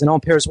Sciences. And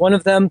Ampère is one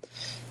of them.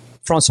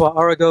 François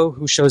Arago,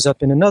 who shows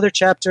up in another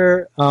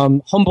chapter.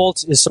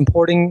 Humboldt is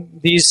supporting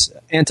these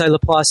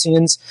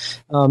anti-Laplacians,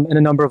 and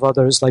a number of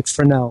others like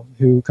Fresnel,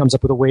 who comes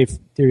up with a wave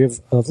theory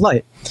of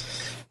light.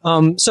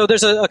 So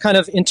there's a kind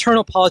of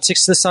internal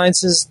politics to the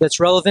sciences that's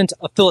relevant,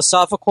 a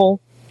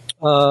philosophical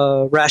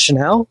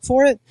rationale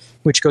for it,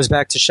 which goes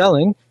back to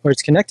Schelling, or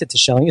it's connected to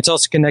Schelling. It's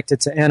also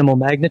connected to animal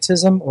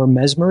magnetism or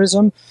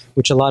mesmerism,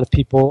 which a lot of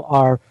people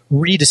are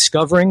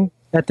rediscovering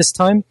at this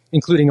time,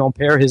 including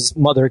Ampère. His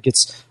mother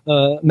gets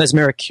a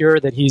mesmeric cure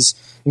that he's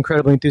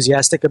incredibly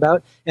enthusiastic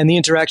about. And the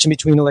interaction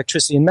between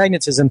electricity and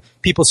magnetism,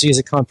 people see as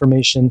a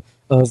confirmation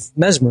of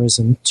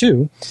mesmerism,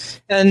 too.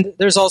 And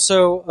there's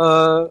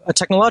also a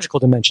technological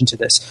dimension to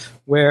this,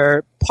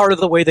 where part of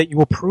the way that you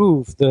will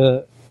prove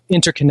the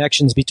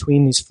interconnections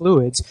between these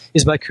fluids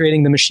is by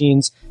creating the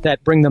machines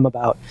that bring them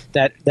about,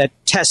 that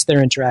test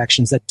their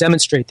interactions, that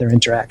demonstrate their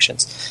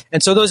interactions.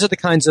 And so those are the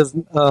kinds of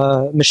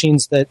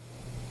machines that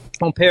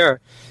Ampère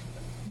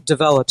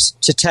develops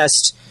to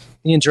test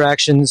the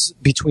interactions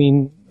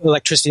between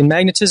electricity and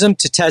magnetism,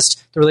 to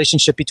test the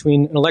relationship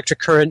between an electric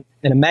current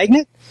and a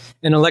magnet,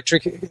 and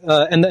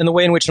the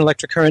way in which an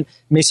electric current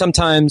may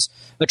sometimes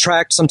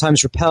attract,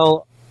 sometimes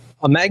repel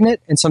a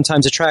magnet, and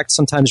sometimes attract,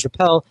 sometimes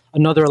repel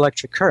another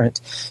electric current.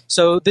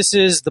 So this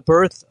is the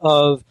birth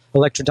of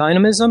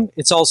electrodynamism.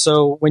 It's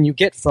also when you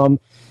get from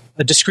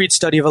a discrete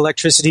study of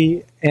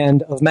electricity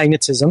and of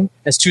magnetism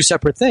as two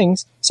separate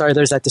things, sorry,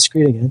 there's that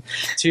discrete again,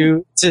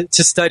 to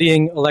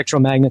studying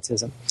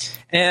electromagnetism.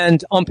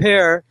 And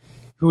Ampère,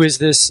 who is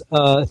this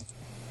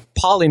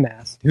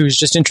polymath, who's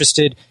just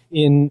interested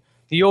in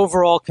the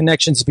overall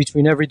connections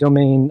between every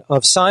domain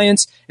of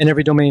science and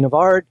every domain of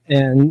art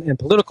and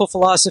political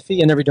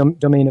philosophy and every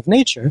domain of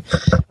nature,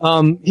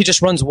 he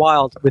just runs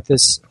wild with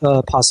this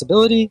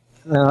possibility,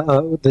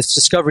 this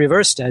discovery of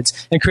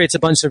Ørsted's, and creates a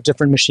bunch of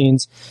different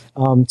machines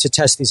to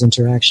test these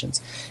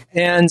interactions.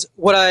 And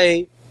what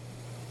I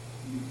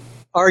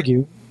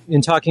argue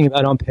in talking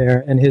about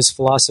Ampère and his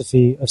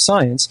philosophy of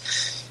science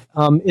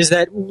is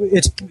that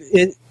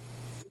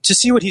to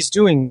see what he's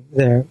doing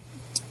there,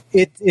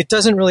 it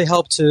doesn't really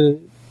help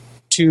to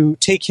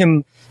take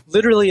him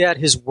literally at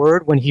his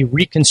word when he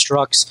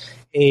reconstructs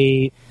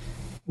a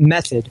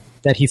method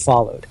that he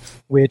followed,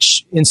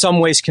 which in some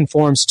ways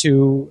conforms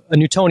to a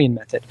Newtonian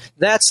method.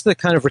 That's the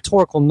kind of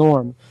rhetorical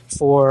norm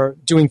for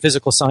doing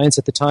physical science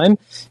at the time,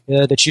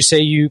 that you say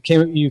you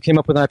came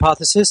up with an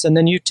hypothesis and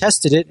then you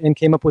tested it and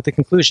came up with a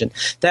conclusion.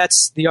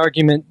 That's the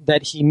argument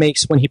that he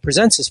makes when he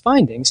presents his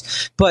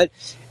findings. But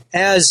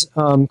as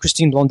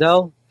Christine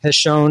Blondel has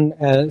shown,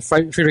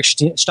 Friedrich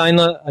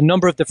Steinle, a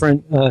number of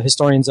different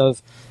historians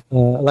of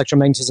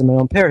electromagnetism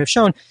and Ampère have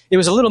shown, it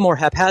was a little more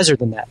haphazard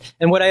than that.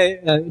 And what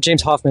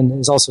James Hoffman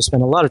has also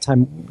spent a lot of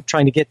time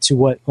trying to get to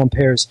what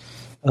Ampère's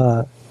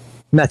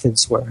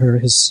methods were, or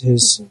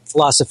his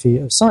philosophy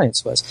of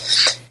science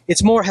was.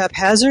 It's more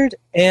haphazard,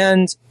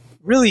 and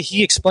really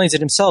he explains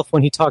it himself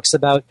when he talks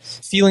about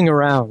feeling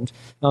around,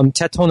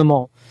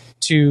 tâtonnement,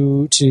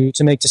 to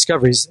make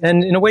discoveries.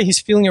 And in a way, he's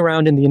feeling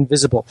around in the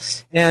invisible.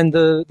 And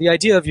the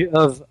idea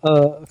of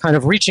kind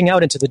of reaching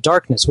out into the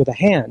darkness with a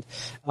hand,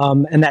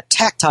 and that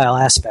tactile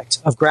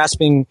aspect of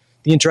grasping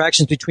the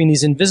interactions between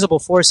these invisible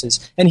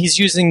forces. And he's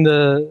using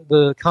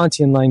the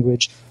Kantian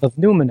language of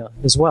noumena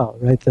as well,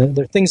 right?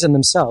 They're things in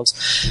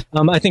themselves.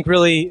 I think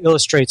really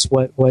illustrates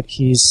what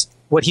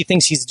he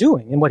thinks he's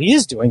doing and what he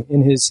is doing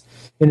in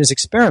his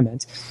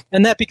experiment.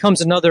 And that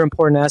becomes another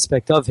important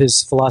aspect of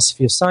his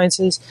philosophy of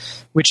sciences,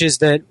 which is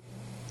that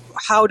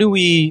how do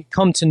we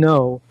come to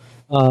know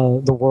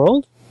the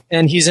world?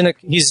 And he's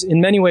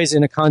in many ways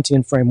in a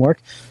Kantian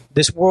framework,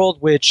 this world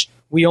which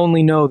we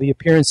only know the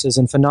appearances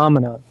and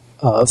phenomena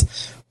of,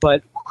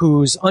 but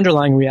whose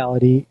underlying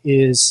reality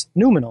is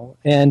noumenal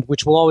and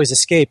which will always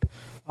escape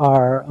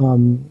our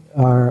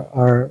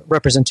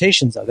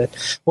representations of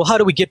it. Well, how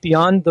do we get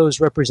beyond those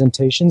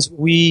representations? For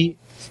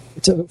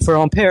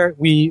Ampère,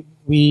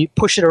 we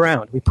push it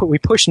around. We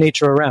push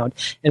nature around,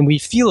 and we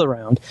feel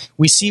around.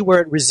 We see where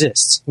it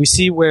resists. We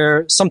see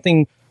where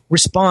something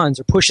responds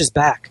or pushes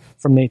back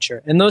from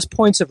nature. And those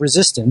points of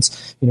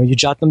resistance, you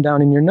jot them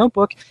down in your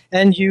notebook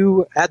and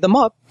you add them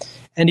up,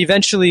 and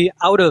eventually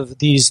out of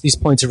these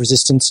points of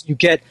resistance, you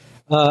get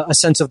a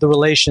sense of the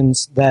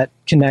relations that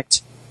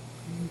connect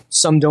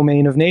some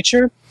domain of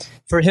nature.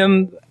 For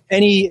him,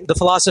 the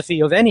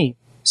philosophy of any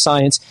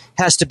science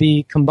has to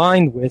be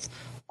combined with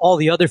all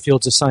the other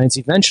fields of science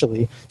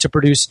eventually to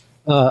produce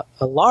a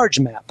large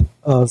map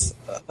of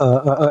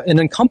an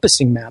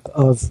encompassing map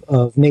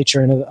of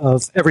nature and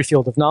of every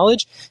field of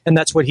knowledge, and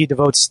that's what he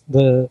devotes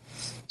the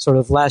sort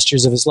of last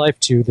years of his life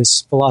to,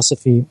 this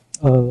philosophy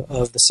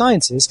of the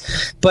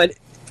sciences. But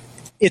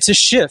it's a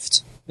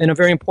shift, and a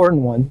very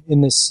important one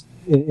in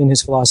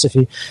his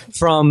philosophy,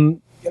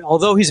 from,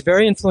 although he's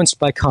very influenced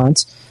by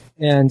Kant,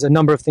 and a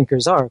number of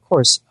thinkers are, of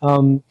course,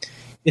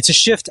 it's a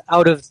shift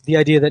out of the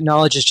idea that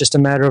knowledge is just a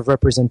matter of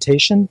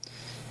representation,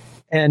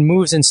 and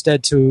moves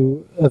instead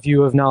to a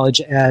view of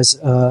knowledge as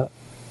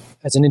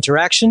an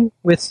interaction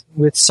with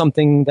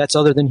something that's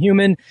other than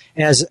human,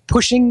 as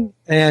pushing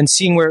and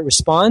seeing where it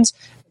responds.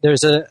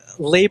 There's a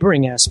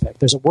laboring aspect.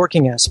 There's a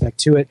working aspect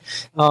to it.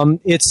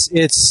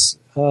 It's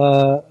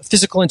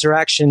physical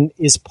interaction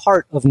is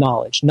part of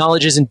knowledge.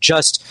 Knowledge isn't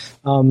just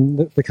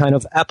the kind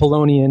of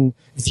Apollonian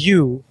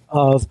view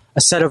of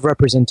a set of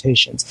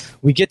representations.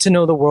 We get to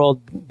know the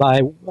world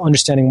by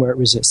understanding where it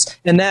resists,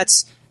 and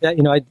that's that.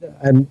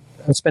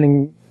 I'm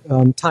spending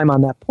time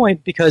on that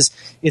point because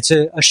it's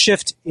a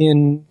shift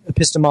in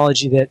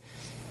epistemology that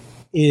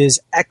is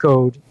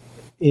echoed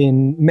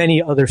in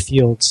many other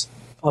fields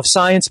of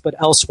science, but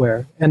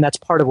elsewhere, and that's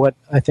part of what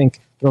I think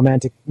the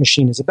Romantic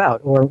Machine is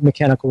about, or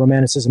mechanical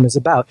romanticism is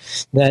about.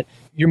 That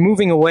you're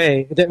moving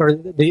away, or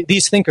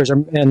these thinkers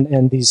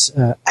and these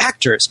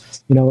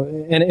actors,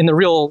 and in the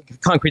real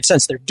concrete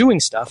sense, they're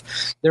doing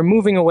stuff. They're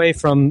moving away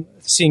from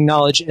seeing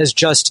knowledge as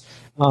just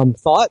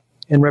thought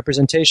and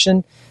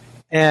representation,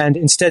 and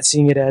instead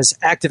seeing it as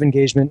active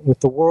engagement with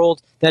the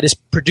world that is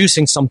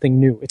producing something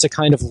new. It's a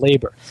kind of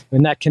labor.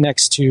 And that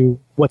connects to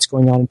what's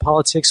going on in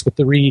politics with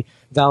the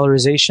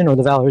revalorization or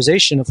the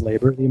valorization of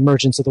labor, the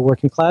emergence of the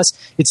working class.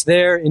 It's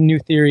there in new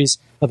theories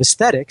of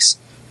aesthetics,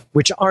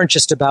 which aren't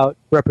just about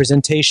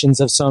representations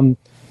of some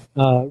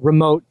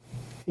remote,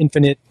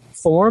 infinite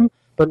form,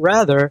 but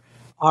rather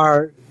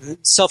are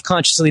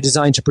self-consciously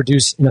designed to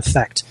produce an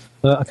effect,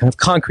 a kind of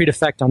concrete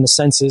effect on the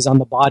senses, on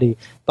the body,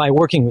 by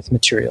working with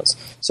materials.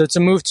 So it's a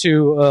move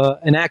to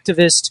an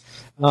activist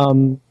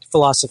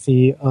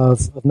philosophy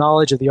of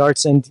knowledge, of the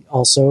arts, and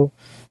also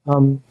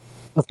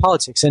of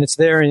politics. And it's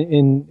there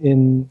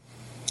in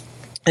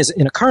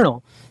a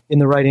kernel in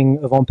the writing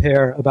of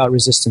Ampère about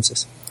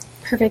resistances.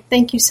 Perfect.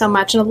 Thank you so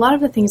much. And a lot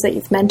of the things that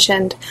you've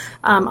mentioned,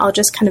 I'll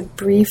just kind of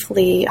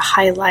briefly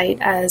highlight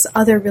as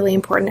other really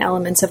important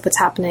elements of what's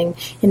happening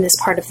in this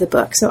part of the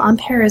book. So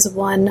Ampère is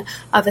one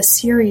of a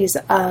series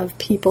of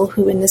people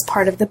who in this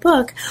part of the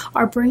book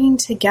are bringing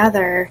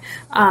together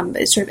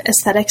sort of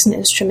aesthetics and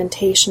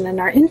instrumentation,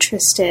 and are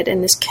interested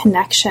in this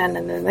connection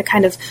and the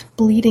kind of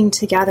bleeding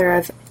together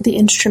of the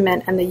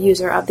instrument and the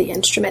user of the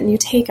instrument. And you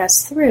take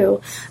us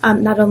through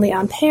not only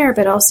Ampère,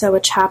 but also a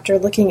chapter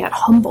looking at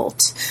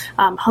Humboldt's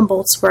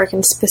work,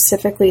 and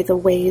specifically the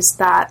ways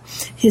that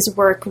his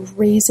work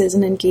raises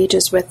and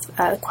engages with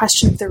a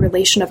question of the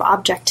relation of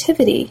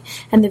objectivity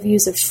and the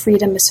views of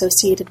freedom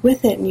associated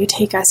with it. And you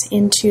take us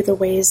into the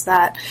ways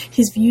that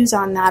his views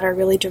on that are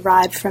really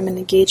derived from an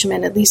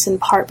engagement, at least in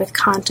part, with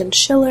Kant and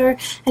Schiller.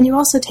 And you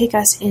also take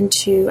us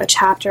into a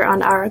chapter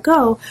on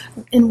Arago,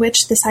 in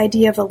which this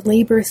idea of a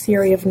labor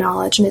theory of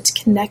knowledge and its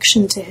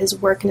connection to his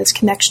work and its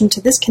connection to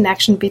this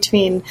connection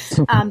between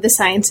the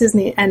sciences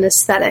and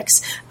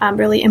aesthetics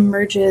really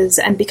emerges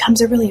and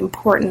becomes a really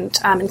important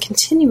and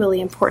continually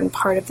important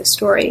part of the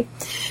story.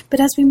 But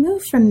as we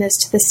move from this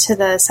to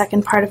the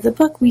second part of the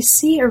book, we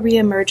see a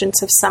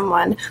reemergence of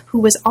someone who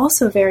was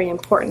also very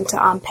important to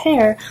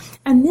Ampère,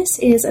 and this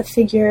is a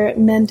figure,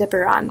 Maine de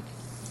Biran.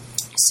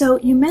 So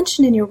you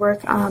mentioned in your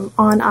work on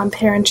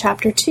Ampère in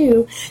Chapter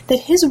 2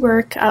 that his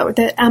work,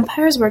 that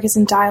Ampère's work is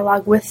in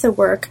dialogue with the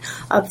work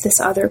of this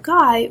other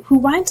guy who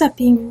winds up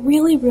being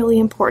really, really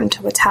important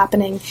to what's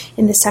happening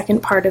in the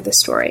second part of the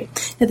story.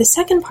 Now, the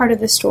second part of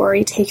the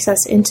story takes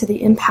us into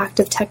the impact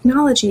of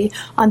technology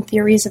on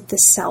theories of the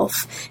self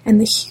and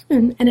the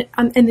human,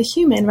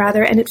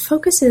 and it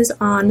focuses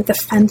on the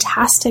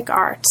fantastic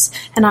arts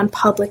and on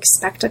public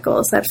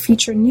spectacles that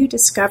feature new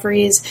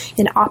discoveries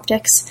in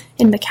optics,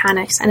 in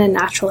mechanics, and in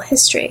natural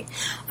history.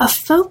 A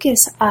focus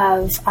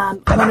of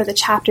one of the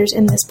chapters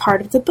in this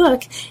part of the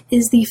book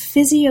is the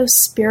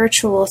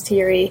physio-spiritual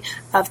theory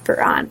of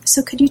Biran.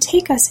 So could you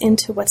take us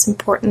into what's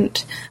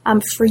important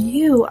for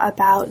you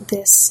about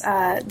this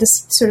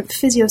sort of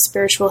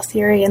physio-spiritual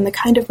theory and the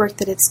kind of work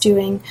that it's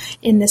doing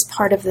in this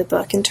part of the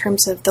book in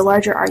terms of the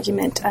larger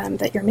argument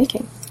that you're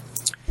making?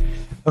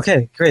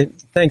 Okay, great.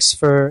 Thanks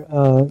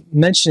for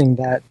mentioning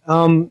that.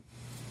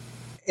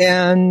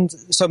 And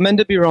so Maine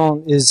de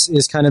Biran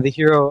is kind of the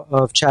hero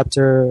of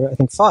chapter, I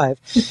think, 5,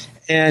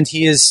 and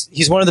he's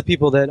one of the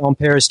people that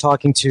Ampère is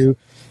talking to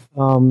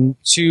come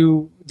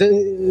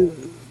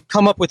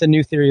up with a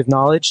new theory of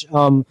knowledge.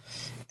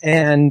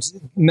 And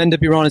Maine de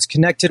Biran is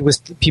connected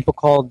with people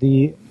called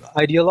the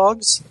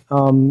ideologues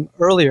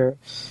earlier,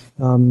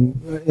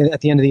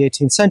 at the end of the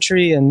 18th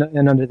century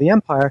and under the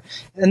Empire,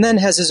 and then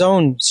has his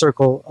own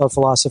circle of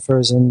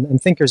philosophers and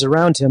thinkers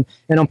around him,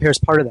 and Ampère is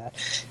part of that.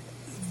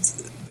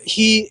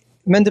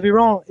 Maine de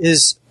Biran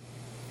is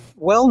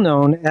well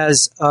known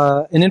as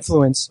an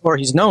influence, or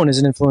he's known as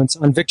an influence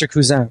on Victor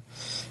Cousin,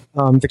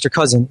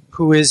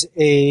 who is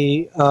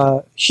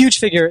a huge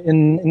figure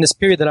in this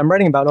period that I'm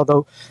writing about,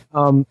 although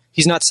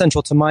he's not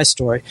central to my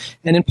story.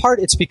 And in part,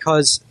 it's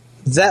because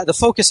that the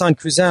focus on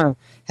Cousin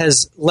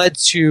has led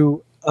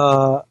to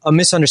a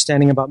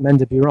misunderstanding about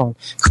Mende Biran.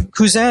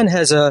 Cousin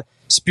has a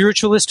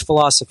spiritualist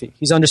philosophy.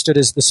 He's understood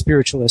as the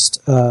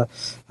spiritualist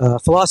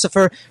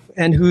philosopher,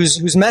 and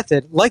whose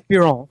method, like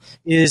Biran,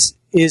 is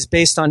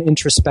based on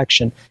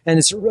introspection, and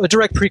it's a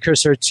direct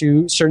precursor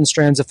to certain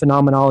strands of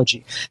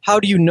phenomenology. How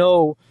do you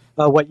know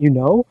what you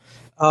know?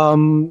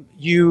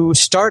 You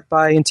start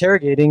by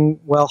interrogating,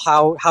 well,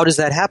 how does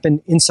that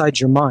happen inside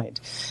your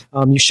mind?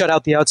 You shut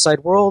out the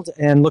outside world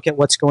and look at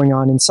what's going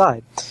on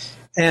inside.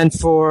 And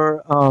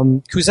for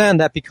Cousin,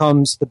 that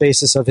becomes the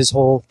basis of his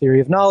whole theory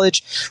of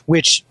knowledge,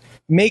 which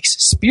makes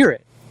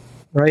spirit,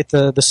 right,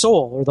 the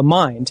soul or the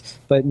mind,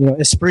 but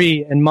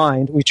esprit and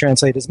mind we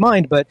translate as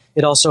mind, but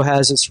it also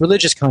has its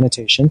religious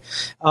connotation.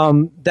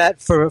 That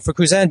for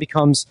Cousin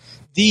becomes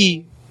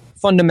the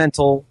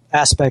fundamental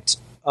aspect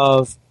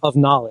of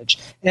knowledge,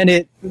 and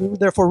it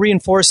therefore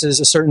reinforces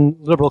a certain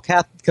liberal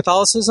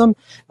Catholicism.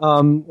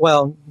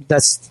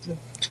 That's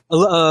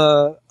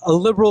a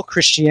liberal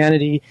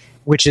Christianity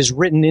which is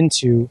written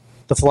into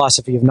the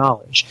philosophy of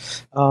knowledge.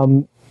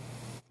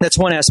 That's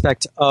one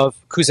aspect of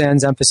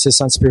Cousin's emphasis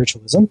on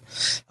spiritualism.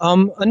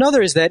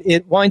 Another is that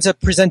it winds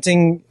up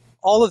presenting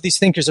all of these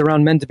thinkers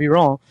around Mende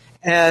Biran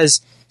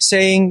as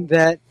saying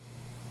that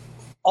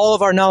all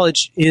of our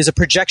knowledge is a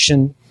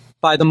projection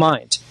by the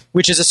mind,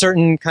 which is a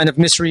certain kind of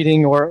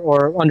misreading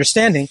or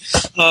understanding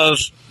of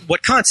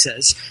what Kant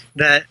says,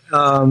 that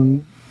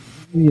that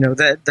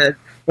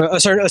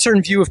a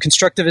certain view of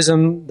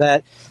constructivism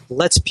that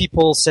lets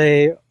people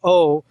say,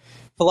 oh,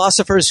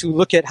 philosophers who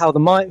look at how the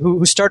mind,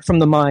 who start from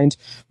the mind,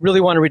 really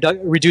want to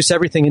reduce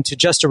everything into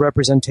just a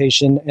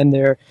representation, and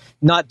they're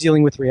not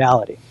dealing with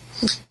reality.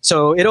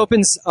 So it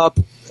opens up,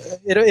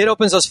 it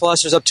opens those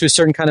philosophers up to a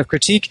certain kind of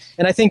critique,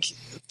 and I think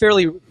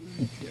fairly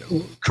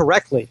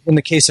correctly in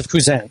the case of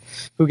Cousin,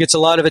 who gets a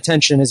lot of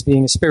attention as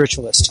being a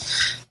spiritualist.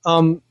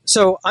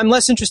 So I'm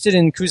less interested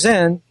in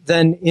Cousin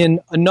than in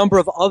a number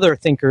of other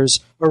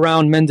thinkers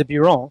around Mende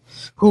Biran,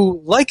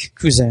 who, like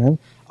Cousin,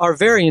 are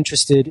very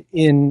interested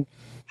in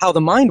how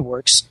the mind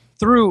works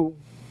through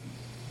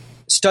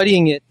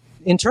studying it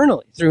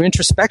internally, through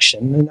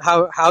introspection, and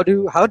how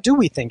do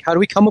we think? How do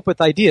we come up with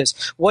ideas?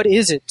 What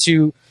is it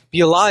to be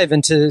alive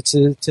and to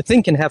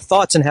think and have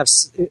thoughts and have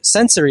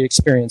sensory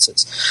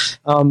experiences?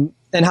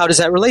 And how does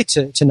that relate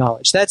to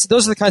knowledge?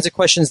 Those are the kinds of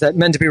questions that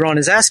Mende Biran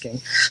is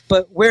asking.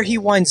 But where he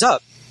winds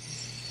up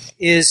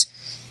is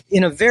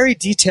in a very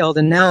detailed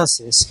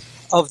analysis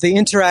of the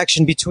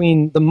interaction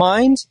between the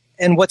mind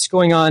and what's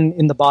going on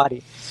in the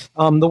body.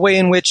 The way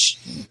in which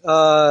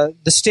the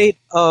state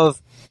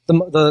of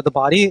the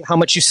body, how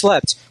much you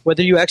slept,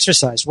 whether you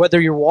exercised,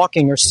 whether you're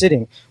walking or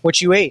sitting,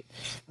 what you ate,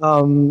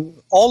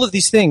 all of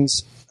these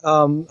things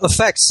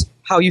affects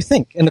how you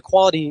think and the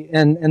quality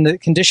and the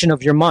condition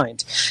of your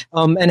mind,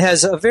 and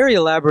has a very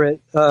elaborate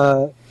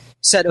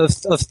set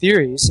of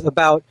theories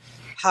about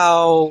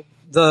how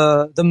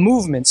the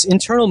movements,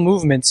 internal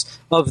movements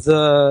of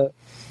the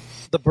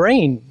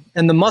brain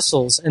and the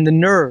muscles and the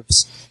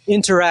nerves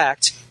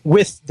interact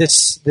with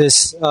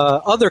this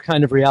other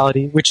kind of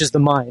reality, which is the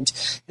mind,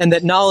 and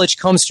that knowledge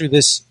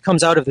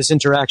comes out of this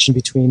interaction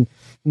between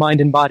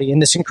mind and body in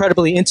this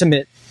incredibly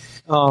intimate,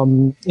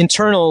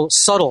 internal,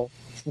 subtle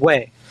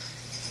way.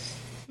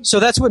 So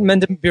that's what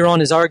Mende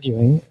Biran is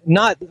arguing,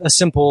 not a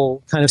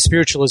simple kind of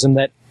spiritualism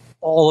that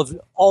all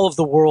of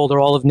the world or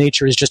all of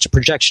nature is just a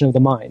projection of the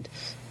mind.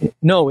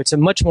 No, it's a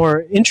much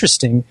more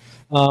interesting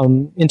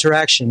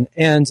interaction.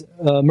 And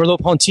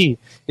Merleau-Ponty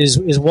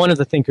is one of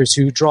the thinkers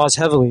who draws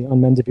heavily on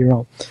Mende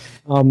Biran.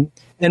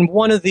 And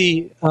one of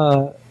the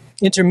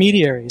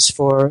intermediaries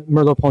for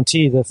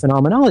Merleau-Ponty, the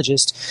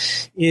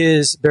phenomenologist,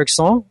 is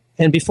Bergson.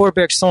 And before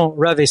Bergson,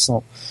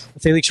 Ravesson,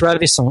 Félix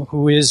Ravesson,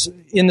 who is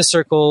in the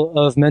circle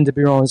of Mende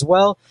Biran as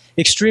well,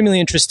 extremely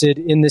interested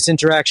in this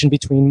interaction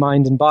between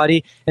mind and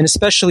body, and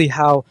especially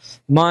how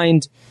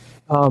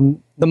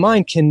the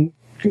mind can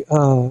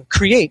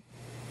create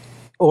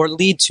or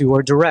lead to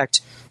or direct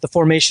the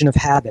formation of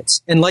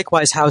habits, and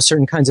likewise how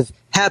certain kinds of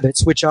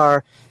habits, which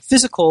are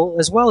physical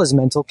as well as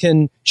mental,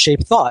 can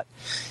shape thought,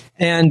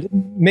 and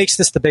makes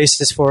this the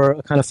basis for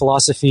a kind of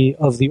philosophy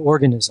of the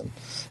organism.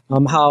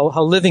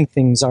 How living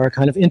things are a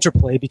kind of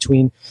interplay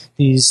between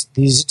these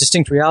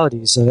distinct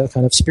realities, a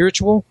kind of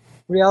spiritual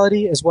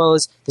reality as well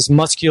as this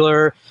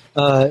muscular,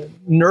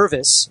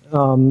 nervous,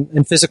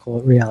 and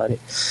physical reality.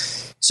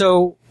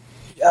 So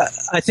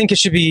I think it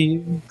should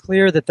be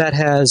clear that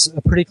has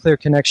a pretty clear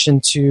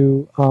connection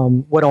to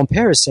what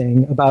Ampère is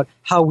saying about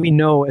how we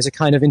know as a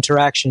kind of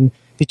interaction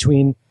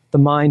between the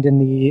mind and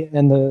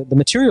the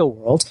material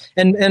world,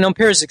 and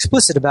Ampère is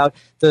explicit about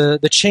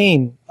the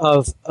chain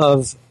of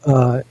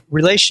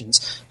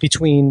relations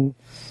between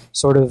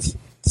sort of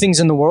things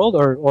in the world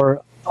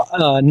or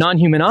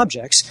non-human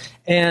objects,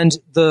 and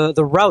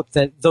the route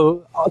that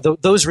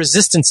those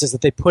resistances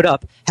that they put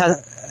up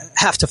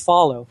have to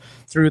follow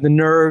through the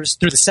nerves,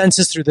 through the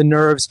senses, through the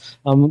nerves,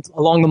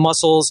 along the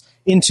muscles,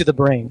 into the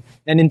brain,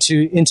 and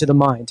into the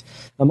mind.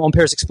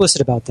 Ampère is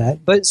explicit about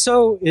that. But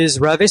so is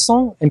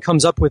Ravesson, and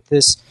comes up with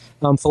this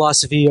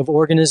philosophy of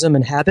organism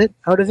and habit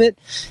out of it.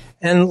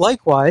 And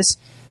likewise,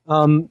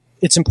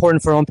 it's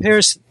important for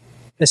Ampère's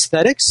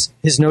aesthetics,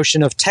 his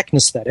notion of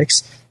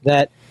technesthetics,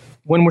 that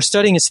when we're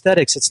studying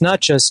aesthetics, it's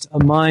not just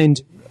a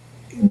mind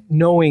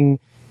knowing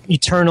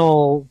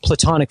eternal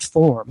Platonic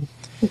form.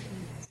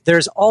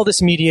 There's all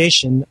this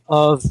mediation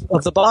of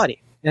the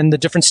body and the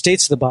different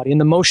states of the body and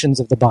the motions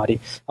of the body,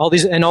 all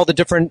the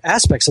different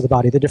aspects of the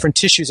body, the different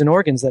tissues and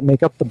organs that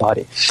make up the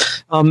body.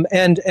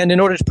 And in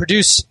order to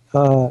produce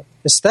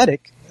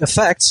aesthetic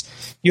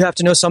effects, you have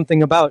to know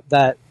something about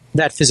that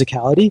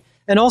physicality,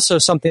 and also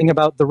something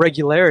about the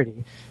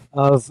regularity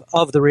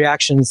of the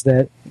reactions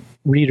that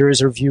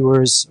readers or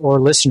viewers or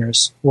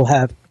listeners will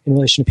have in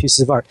relation to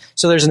pieces of art.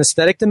 So there's an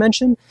aesthetic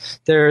dimension.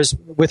 There's,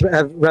 with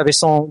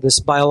Ravesson,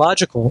 this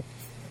biological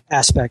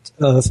aspect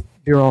of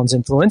Biron's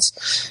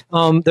influence.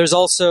 There's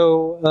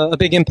also a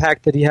big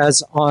impact that he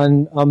has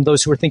on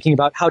those who are thinking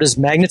about how does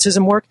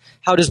magnetism work?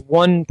 How does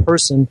one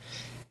person,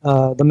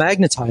 the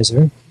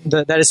magnetizer,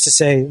 that is to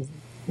say,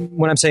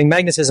 when I'm saying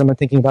magnetism, I'm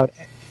thinking about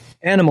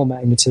animal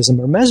magnetism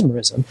or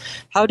mesmerism.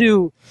 How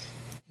do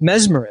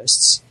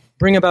mesmerists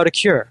bring about a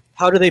cure?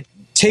 How do they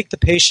take the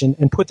patient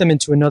and put them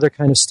into another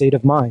kind of state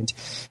of mind?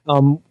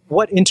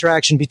 What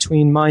interaction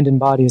between mind and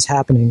body is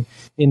happening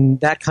in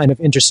that kind of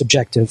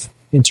intersubjective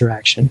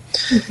interaction?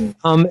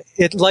 Mm-hmm.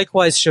 It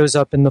likewise shows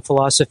up in the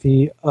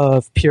philosophy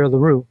of Pierre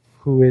Leroux,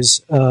 who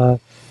is a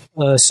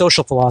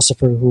social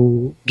philosopher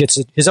who gets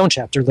his own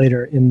chapter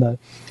later in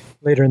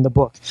the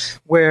book,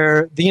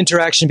 where the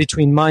interaction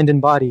between mind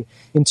and body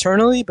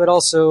internally but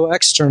also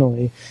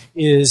externally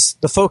is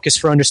the focus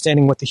for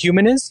understanding what the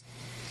human is.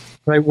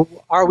 Right?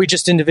 Are we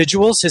just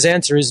individuals? His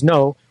answer is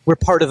no. We're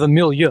part of a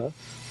milieu.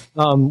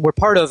 We're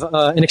part of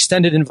an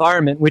extended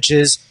environment, which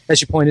is,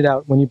 as you pointed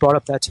out when you brought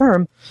up that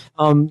term,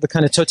 the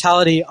kind of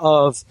totality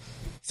of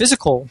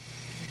physical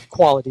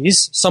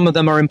qualities. Some of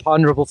them are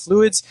imponderable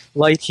fluids,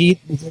 light, heat.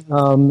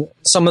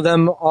 Some of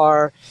them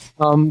are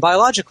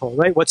biological,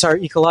 right? What's our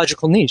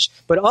ecological niche?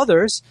 But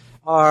others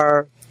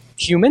are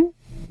human.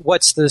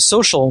 What's the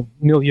social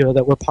milieu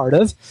that we're part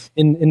of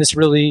in this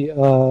really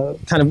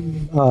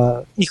kind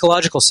of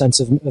ecological sense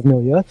of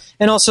milieu?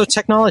 And also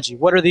technology.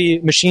 What are the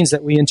machines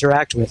that we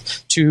interact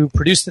with to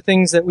produce the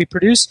things that we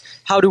produce?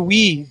 How do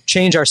we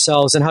change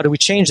ourselves, and how do we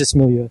change this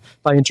milieu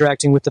by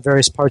interacting with the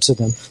various parts of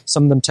them,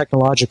 some of them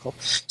technological?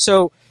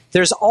 So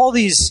there's all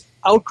these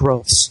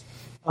outgrowths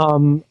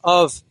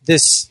of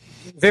this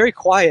very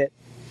quiet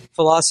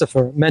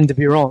philosopher, Mende de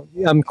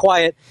Biron.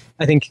 Quiet,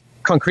 I think,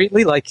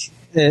 concretely, like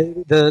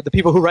the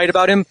people who write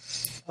about him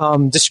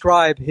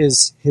describe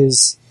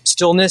his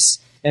stillness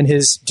and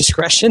his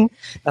discretion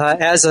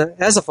as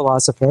a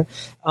philosopher,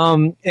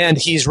 and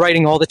he's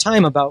writing all the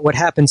time about what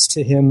happens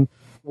to him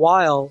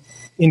while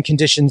in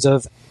conditions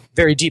of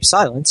very deep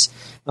silence.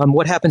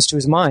 What happens to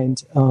his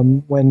mind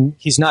when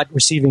he's not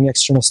receiving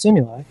external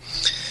stimuli,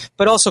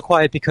 but also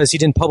quiet because he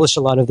didn't publish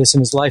a lot of this in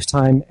his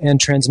lifetime and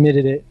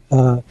transmitted it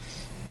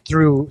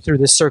through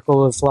this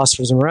circle of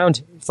philosophers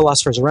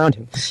around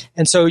him.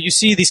 And so you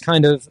see these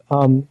kind of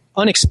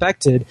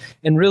unexpected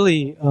and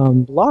really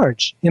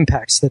large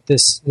impacts that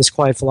this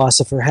quiet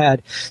philosopher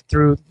had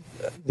through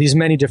these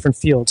many different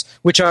fields,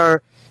 which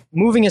are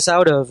moving us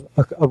out of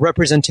a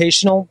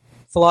representational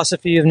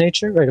philosophy of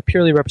nature, right? A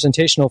purely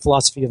representational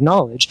philosophy of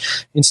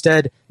knowledge.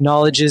 Instead,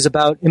 knowledge is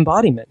about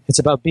embodiment. It's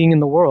about being in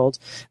the world.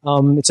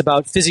 It's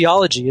about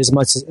physiology as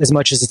much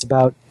as it's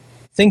about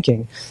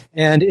thinking,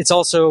 and it's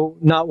also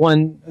not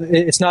one.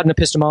 It's not an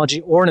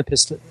epistemology or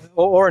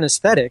an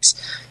aesthetics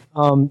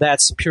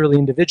that's purely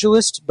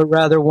individualist, but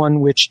rather one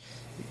which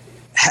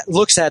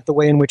looks at the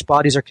way in which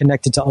bodies are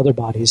connected to other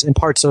bodies and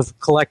parts of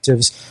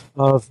collectives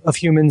of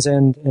humans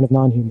and of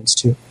non-humans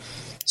too.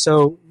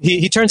 So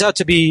he turns out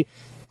to be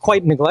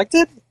quite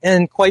neglected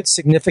and quite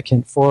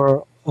significant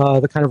for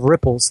the kind of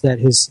ripples that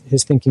his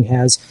thinking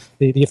has,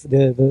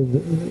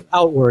 the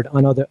outward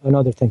on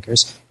other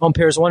thinkers.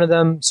 Ampère is one of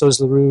them. So is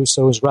Leroux.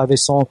 So is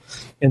Ravesson,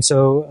 and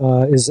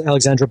so is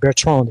Alexandre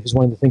Bertrand, who's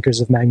one of the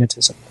thinkers of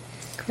magnetism.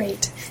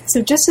 Great.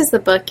 So just as the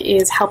book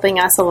is helping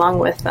us, along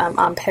with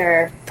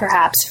Ampère,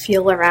 perhaps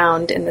feel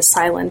around in the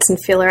silence and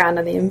feel around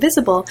in the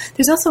invisible,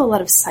 there's also a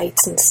lot of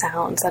sights and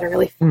sounds that are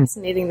really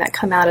fascinating that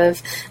come out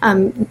of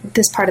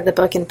this part of the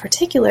book in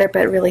particular,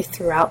 but really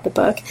throughout the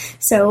book.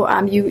 So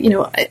you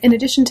know, in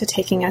addition to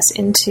taking us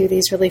into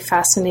these really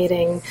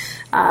fascinating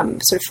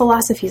sort of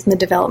philosophies and the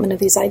development of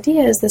these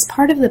ideas, this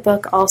part of the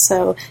book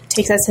also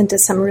takes us into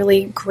some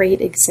really great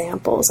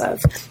examples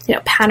of, you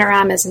know,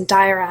 panoramas and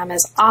dioramas,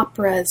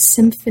 operas,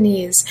 symphonies,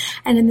 symphonies.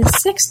 And in the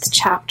 6th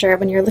chapter,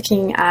 when you're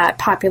looking at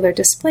popular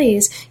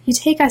displays, you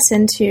take us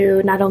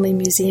into not only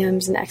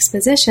museums and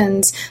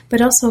expositions,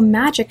 but also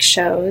magic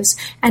shows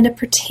and a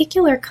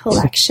particular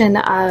collection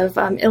of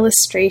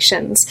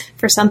illustrations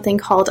for something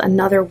called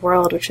Another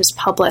World, which was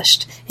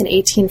published in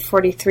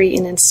 1843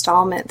 in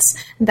installments.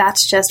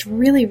 That's just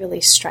really,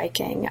 really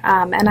striking.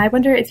 And I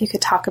wonder if you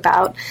could talk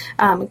about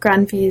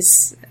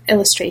Granville's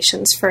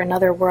illustrations for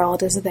Another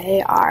World as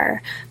they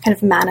are kind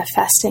of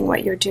manifesting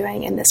what you're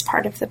doing in this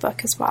part of the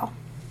book as well.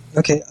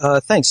 Okay,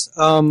 thanks.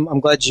 I'm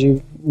glad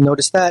you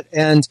noticed that.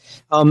 And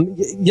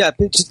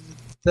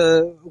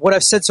what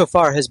I've said so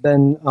far has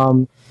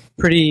been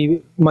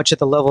pretty much at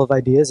the level of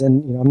ideas,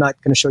 and I'm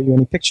not going to show you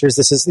any pictures.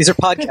 These are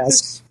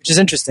podcasts, which is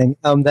interesting.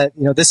 That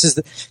this is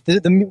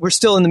we're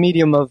still in the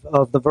medium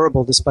of the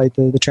verbal, despite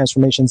the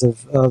transformations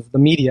of the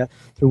media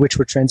through which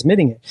we're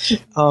transmitting it.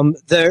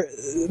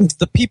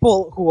 The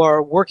people who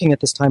are working at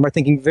this time are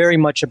thinking very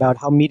much about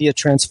how media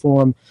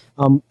transform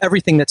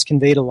everything that's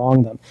conveyed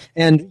along them.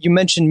 And you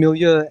mentioned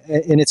milieu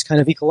in its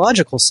kind of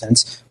ecological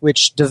sense,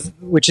 which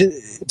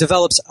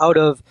develops out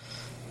of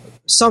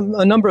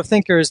a number of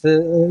thinkers,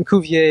 the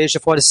Cuvier,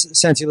 Geoffroy de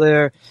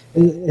Saint-Hilaire,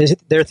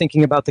 they're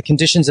thinking about the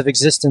conditions of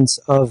existence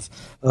of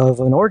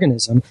an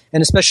organism,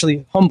 and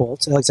especially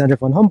Humboldt, Alexander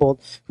von Humboldt,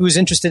 who's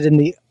interested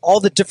in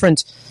all the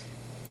different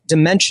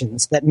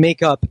dimensions that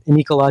make up an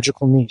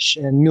ecological niche,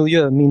 and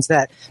milieu means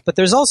that. But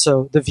there's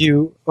also the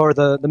view, or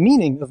the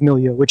meaning of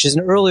milieu, which is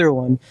an earlier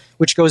one,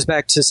 which goes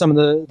back to some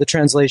of the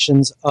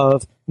translations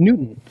of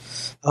Newton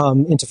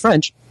into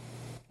French,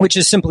 which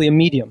is simply a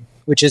medium,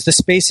 which is the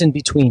space in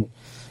between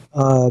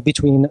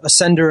a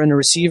sender and a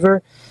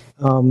receiver,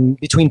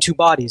 between two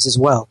bodies as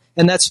well.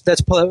 And that's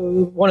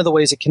one of the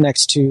ways it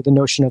connects to the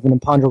notion of an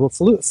imponderable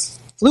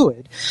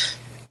fluid.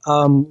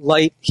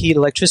 Light, heat,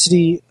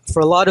 electricity, for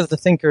a lot of the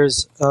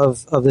thinkers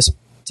of this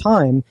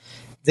time,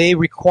 they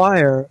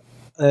require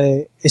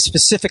a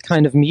specific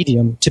kind of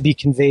medium to be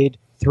conveyed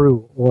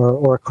through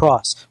or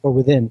across or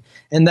within.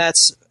 And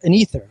that's an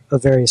ether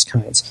of various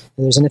kinds.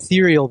 There's an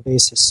ethereal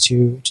basis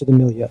to the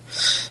milieu.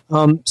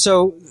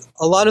 So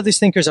a lot of these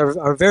thinkers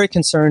are very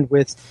concerned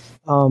with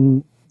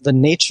the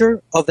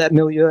nature of that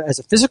milieu as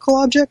a physical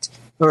object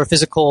or a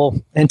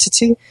physical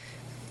entity.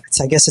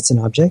 I guess it's an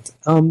object,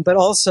 but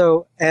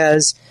also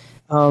as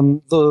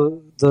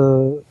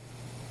the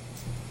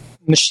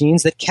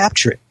machines that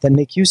capture it, that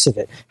make use of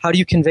it. How do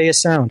you convey a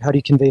sound? How do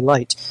you convey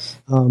light?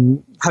 How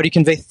do you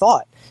convey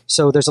thought?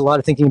 So there's a lot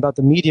of thinking about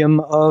the medium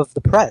of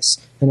the press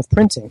and of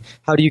printing.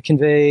 How do you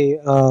convey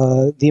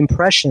the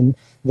impression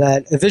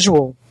that a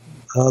visual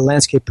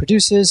landscape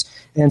produces?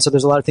 And so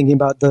there's a lot of thinking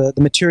about the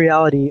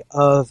materiality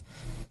of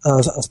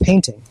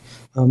painting.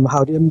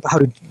 How do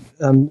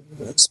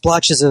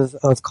splotches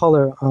of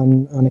color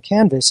on a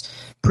canvas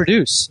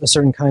produce a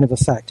certain kind of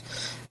effect?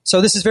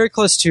 So this is very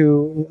close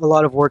to a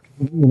lot of work,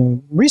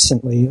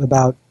 recently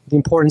about the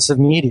importance of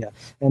media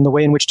and the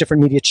way in which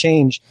different media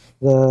change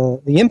the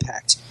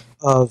impact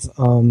of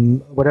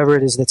whatever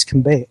it is that's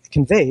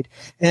conveyed.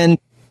 And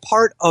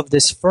part of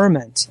this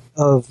ferment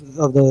of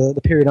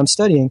the period I'm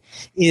studying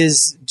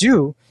is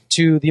due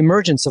to the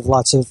emergence of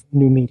lots of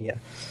new media.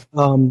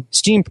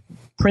 Steam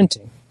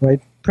printing,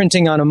 right?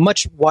 Printing on a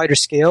much wider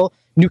scale,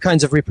 new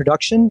kinds of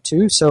reproduction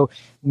too. So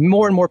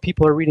more and more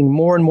people are reading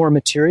more and more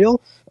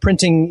material.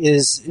 Printing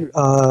is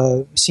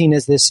seen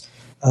as this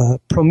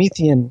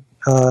Promethean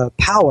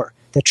power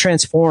that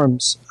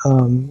transforms,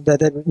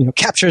 that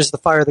captures the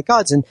fire of the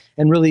gods and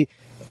really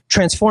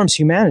transforms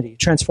humanity,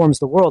 transforms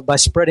the world by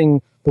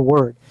spreading the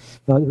word,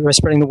 by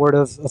spreading the word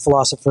of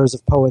philosophers,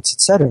 of poets,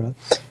 etc.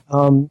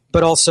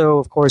 But also,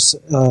 of course,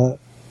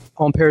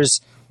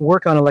 Ampere's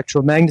work on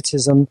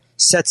electromagnetism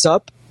sets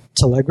up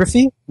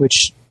telegraphy,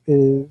 which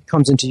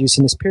comes into use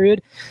in this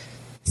period,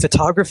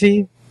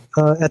 photography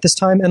at this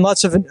time, and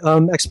lots of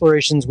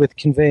explorations with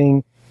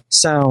conveying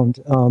sound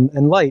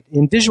and light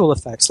in visual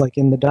effects, like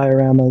in the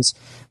dioramas,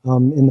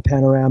 in the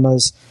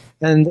panoramas,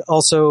 and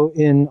also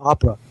in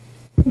opera.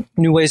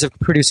 New ways of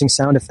producing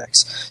sound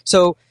effects.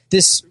 So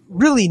this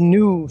really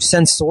new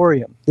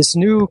sensorium, this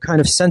new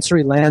kind of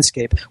sensory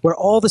landscape where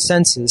all the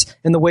senses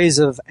and the ways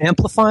of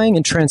amplifying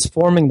and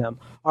transforming them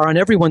are on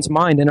everyone's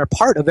mind and are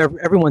part of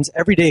everyone's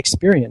everyday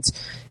experience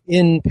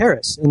in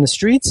Paris, in the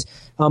streets,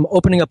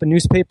 opening up a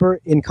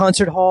newspaper, in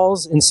concert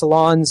halls, in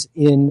salons,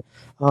 in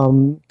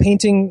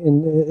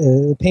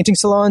painting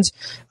salons,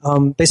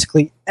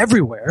 basically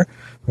everywhere,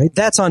 right?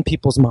 That's on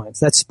people's minds.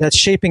 That's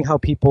shaping how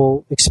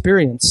people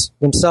experience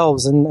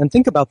themselves and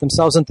think about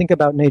themselves and think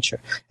about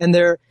nature. And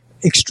they're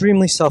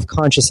extremely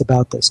self-conscious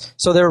about this.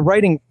 So they're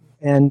writing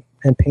and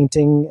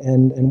painting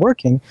and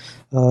working,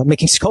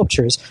 making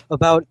sculptures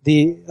about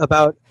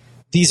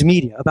these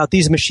media, about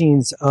these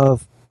machines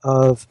of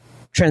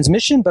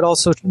transmission, but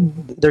also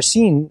they're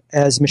seen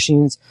as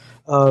machines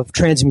of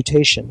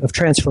transmutation, of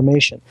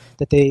transformation,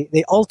 that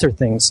they alter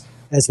things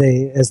as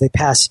they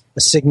pass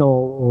a signal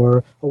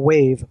or a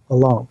wave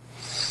along.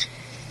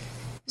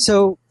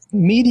 So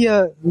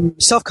media,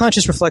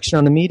 self-conscious reflection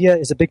on the media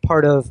is a big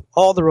part of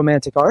all the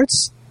Romantic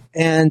arts,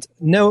 and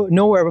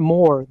nowhere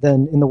more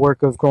than in the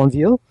work of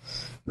Granville,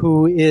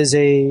 who is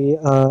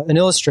an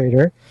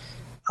illustrator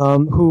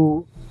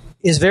who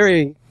is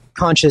very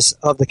conscious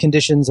of the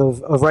conditions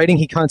of writing,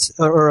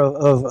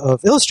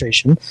 of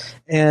illustration,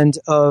 and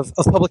of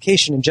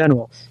publication in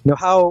general.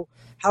 How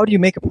do you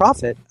make a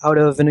profit out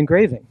of an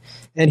engraving?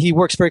 And he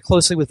works very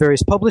closely with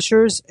various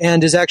publishers,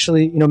 and is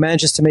actually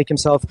manages to make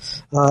himself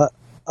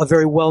a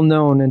very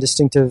well-known and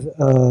distinctive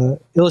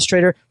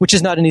illustrator, which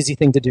is not an easy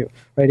thing to do,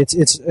 right?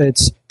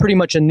 It's pretty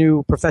much a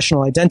new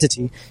professional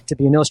identity to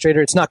be an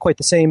illustrator. It's not quite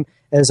the same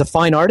as a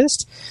fine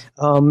artist.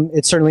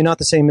 It's certainly not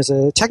the same as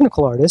a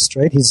technical artist,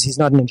 right? He's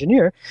not an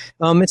engineer.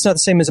 It's not the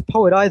same as a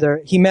poet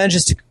either. He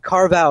manages to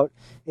carve out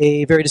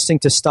a very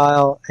distinctive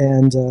style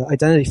and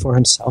identity for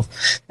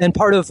himself. And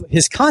part of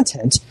his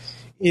content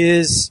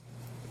is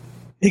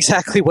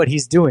exactly what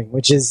he's doing,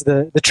 which is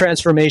the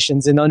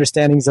transformations and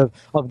understandings of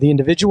the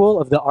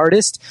individual, of the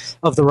artist,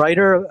 of the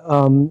writer,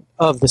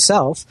 of the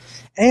self,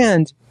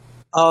 and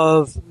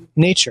of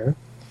nature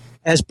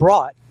as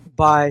brought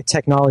by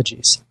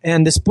technologies.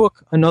 And this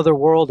book, Another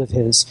World of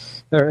his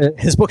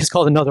book is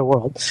called Another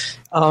World,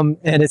 and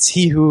it's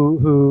he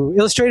who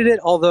illustrated it,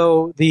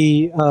 although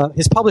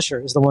his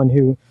publisher is the one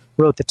who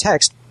wrote the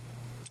text.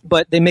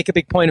 But they make a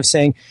big point of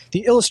saying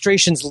the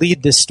illustrations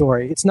lead this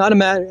story. It's not a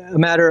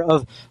matter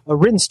of a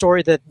written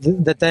story that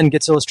then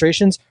gets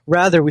illustrations.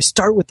 Rather, we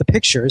start with the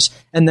pictures,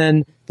 and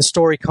then the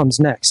story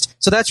comes next.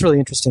 So that's really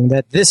interesting,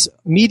 that this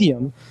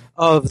medium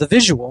of the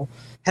visual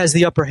has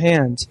the upper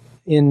hand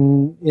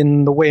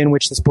in the way in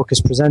which this book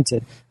is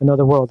presented,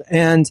 Another World.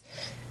 And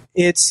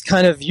it's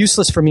kind of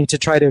useless for me to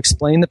try to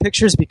explain the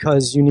pictures,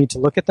 because you need to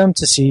look at them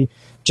to see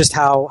just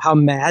how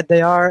mad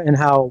they are and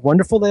how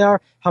wonderful they are,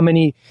 how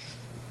many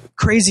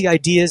crazy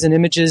ideas and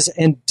images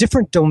and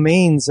different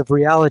domains of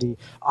reality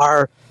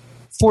are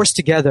forced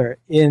together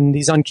in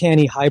these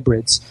uncanny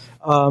hybrids,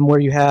 where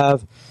you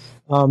have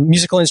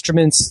musical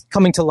instruments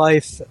coming to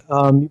life,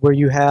 where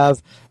you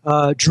have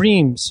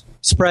dreams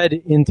spread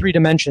in 3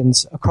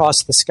 dimensions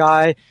across the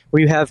sky,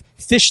 where you have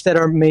fish that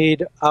are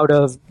made out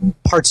of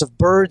parts of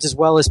birds as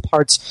well as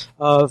parts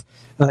of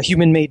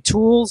human-made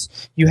tools.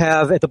 You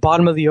have at the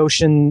bottom of the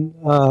ocean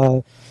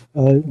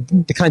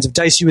the kinds of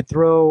dice you would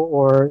throw,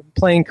 or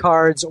playing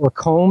cards, or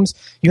combs.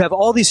 You have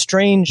all these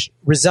strange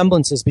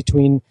resemblances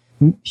between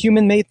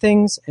human-made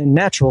things and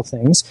natural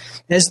things,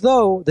 as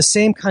though the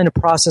same kind of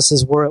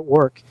processes were at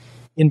work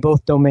in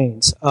both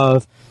domains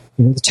of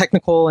the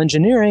technical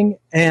engineering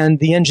and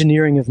the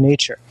engineering of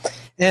nature.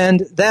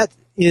 And that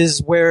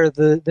is where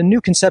the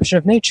new conception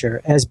of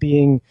nature as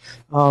being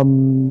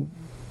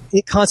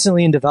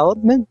constantly in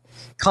development,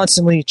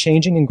 constantly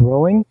changing and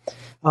growing,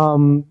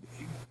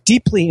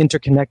 deeply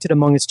interconnected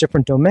among its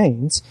different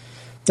domains.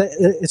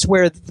 It's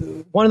where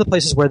one of the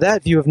places where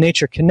that view of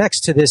nature connects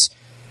to this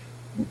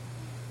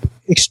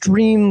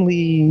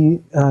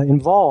extremely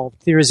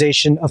involved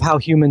theorization of how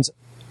humans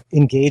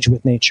engage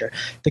with nature,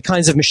 the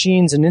kinds of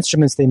machines and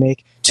instruments they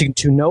make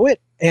to know it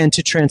and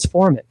to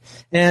transform it,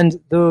 and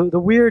the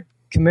weird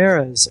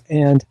chimeras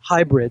and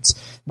hybrids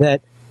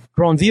that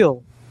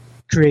Granville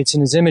creates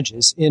in his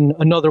images, in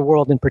Another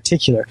World in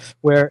particular,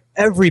 where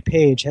every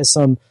page has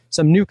some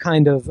new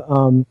kind of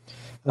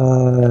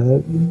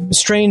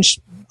strange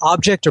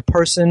object or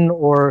person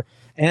or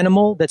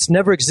animal that's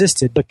never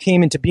existed but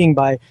came into being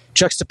by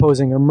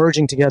juxtaposing or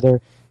merging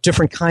together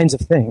different kinds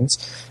of things.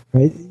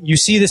 Right? You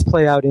see this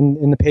play out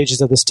in the pages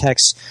of this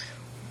text,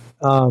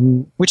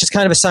 which is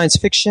kind of a science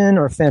fiction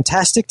or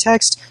fantastic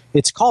text.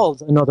 It's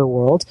called Another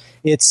World.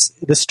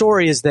 The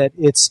story is that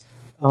it's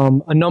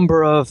a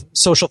number of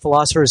social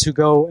philosophers who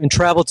go and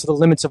travel to the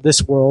limits of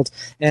this world,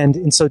 and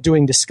in so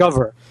doing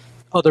discover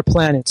other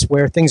planets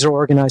where things are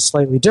organized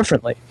slightly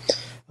differently.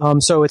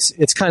 So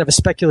it's kind of a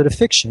speculative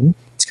fiction.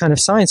 It's kind of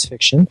science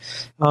fiction.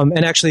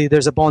 And actually,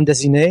 there's a bande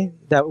dessinée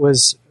that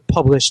was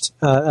published,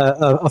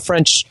 a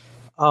French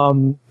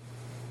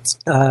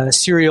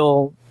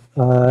serial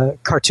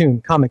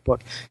cartoon comic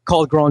book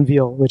called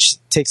Granville, which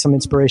takes some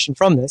inspiration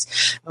from this.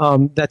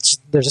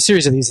 There's a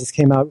series of these that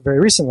came out very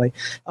recently.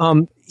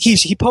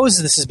 He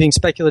poses this as being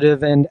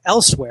speculative and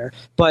elsewhere,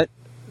 but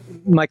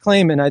my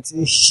claim, and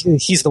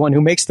he's the one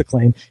who makes the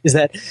claim, is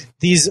that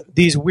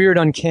these weird,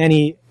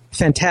 uncanny,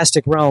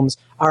 fantastic realms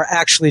are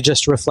actually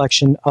just a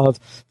reflection of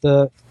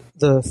the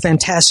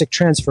fantastic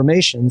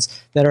transformations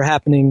that are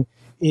happening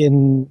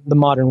in the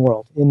modern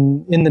world,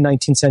 in the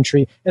 19th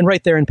century, and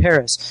right there in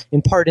Paris,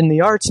 in part in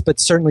the arts, but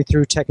certainly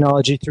through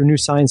technology, through new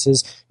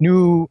sciences,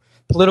 new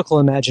political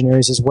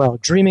imaginaries as well,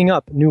 dreaming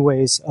up new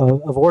ways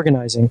of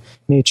organizing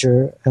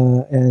nature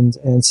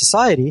and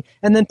society,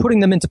 and then putting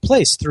them into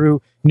place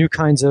through new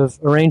kinds of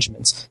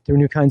arrangements, through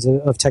new kinds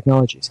of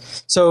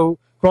technologies. So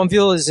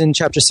Granville is in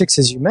chapter 6,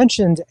 as you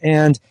mentioned,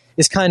 and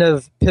is kind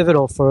of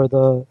pivotal for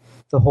the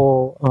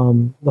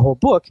whole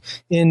book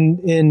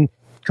in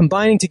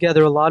combining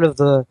together a lot of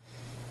the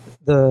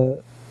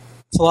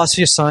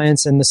philosophy of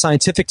science and the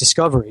scientific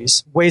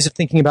discoveries, ways of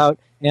thinking about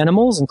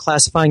animals and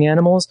classifying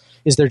animals.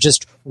 Is there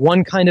just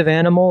one kind of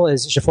animal,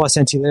 as Geoffroy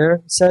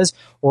Saint-Hilaire says,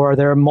 or are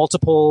there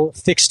multiple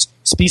fixed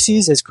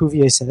species, as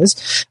Cuvier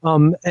says,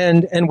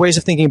 and ways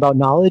of thinking about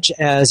knowledge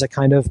as a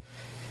kind of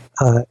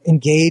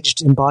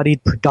engaged,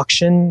 embodied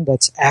production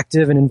that's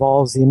active and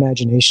involves the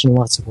imagination in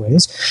lots of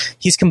ways.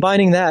 He's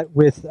combining that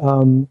with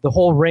the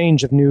whole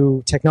range of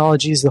new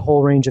technologies, the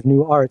whole range of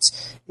new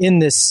arts in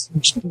this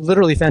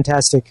literally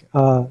fantastic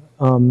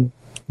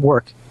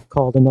work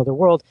called Another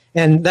World.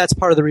 And that's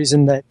part of the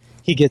reason that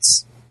he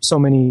gets so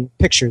many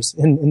pictures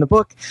in the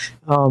book,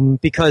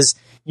 because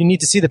you need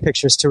to see the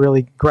pictures to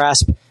really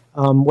grasp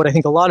what I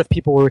think a lot of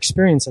people were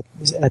experiencing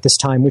at this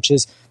time, which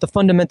is the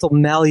fundamental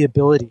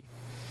malleability,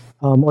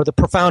 or the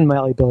profound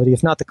malleability,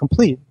 if not the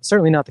complete,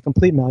 certainly not the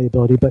complete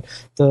malleability, but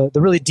the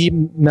really deep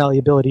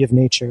malleability of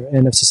nature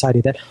and of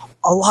society, that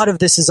a lot of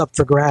this is up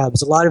for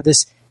grabs. A lot of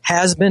this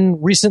has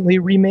been recently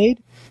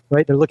remade,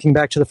 right? They're looking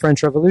back to the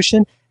French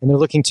Revolution, and they're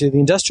looking to the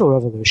Industrial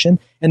Revolution,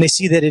 and they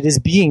see that it is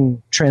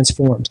being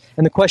transformed.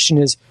 And the question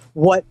is,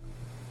 what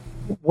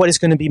is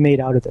going to be made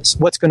out of this?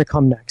 What's going to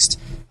come next?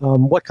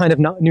 What kind of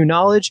new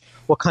knowledge?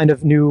 What kind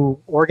of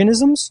new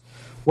organisms?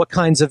 What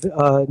kinds of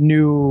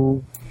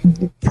new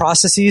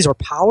processes or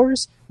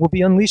powers will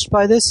be unleashed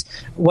by this?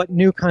 What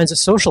new kinds of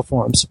social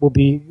forms will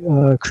be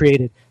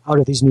created out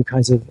of these new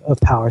kinds of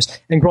powers?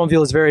 And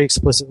Granville is very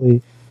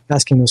explicitly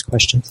asking those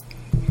questions.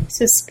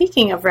 So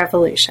speaking of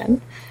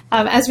revolution,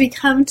 as we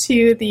come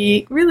to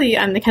the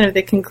kind of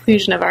the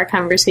conclusion of our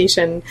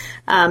conversation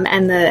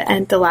and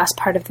the last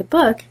part of the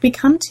book, we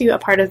come to a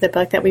part of the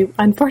book that we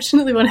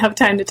unfortunately won't have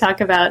time to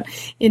talk about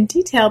in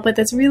detail, but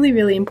that's really,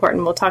 really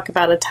important. We'll talk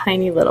about a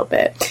tiny little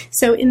bit.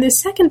 So in the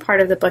second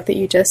part of the book that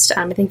you just,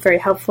 I think, very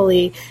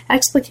helpfully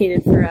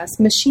explicated for us,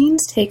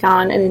 machines take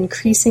on an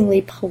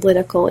increasingly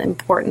political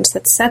importance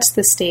that sets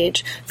the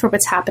stage for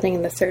what's happening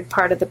in the third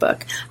part of the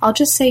book. I'll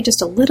just say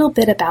just a little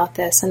bit about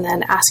this and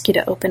then ask you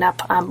to open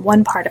up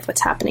one part of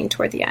what's happening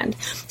toward the end.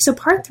 So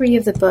part 3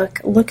 of the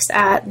book looks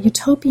at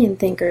utopian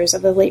thinkers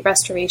of the late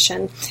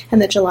Restoration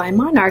and the July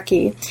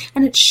monarchy,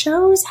 and it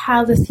shows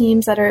how the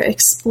themes that are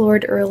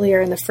explored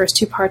earlier in the first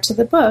 2 parts of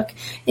the book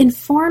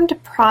informed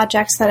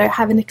projects that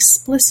have an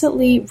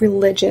explicitly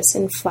religious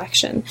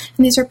inflection.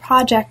 And these are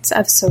projects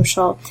of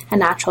social and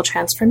natural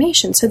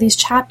transformation. So these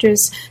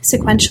chapters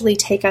sequentially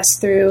take us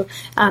through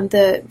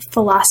the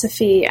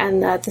philosophy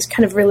and this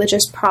kind of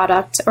religious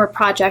product or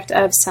project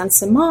of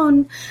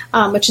Saint-Simon,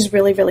 which is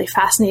really, really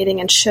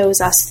fascinating and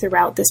shows us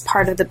throughout this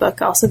part of the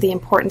book also the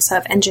importance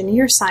of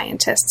engineer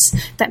scientists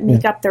that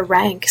make up the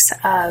ranks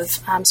of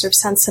sort of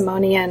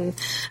Saint-Simonian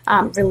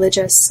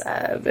religious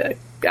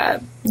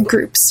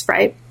groups,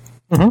 right?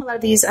 Mm-hmm. A lot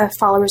of these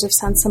followers of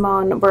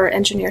Saint-Simon were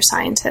engineer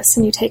scientists,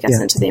 and you take us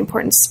into the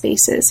important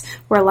spaces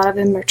where a lot of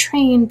them are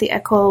trained. The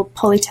École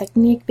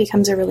Polytechnique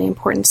becomes a really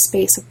important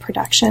space of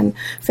production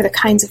for the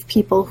kinds of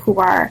people who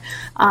are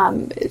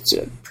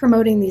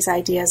promoting these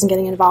ideas and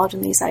getting involved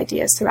in these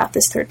ideas throughout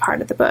this third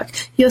part of the book.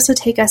 You also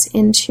take us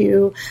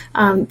into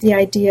the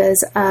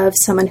ideas of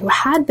someone who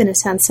had been a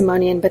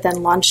Saint-Simonian but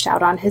then launched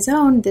out on his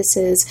own. This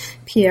is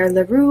Pierre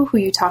Leroux, who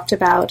you talked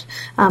about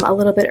a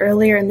little bit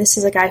earlier, and this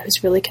is a guy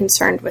who's really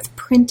concerned with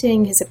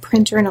printing. He's a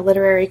printer and a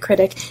literary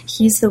critic.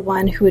 He's the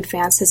one who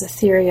advances a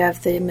theory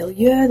of the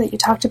milieu that you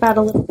talked about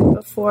a little bit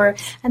before.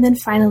 And then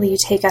finally, you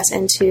take us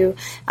into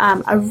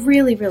a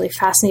really, really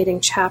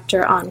fascinating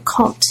chapter on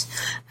Comte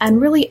and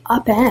really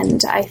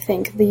upend, I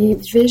think, the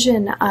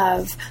vision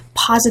of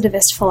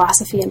positivist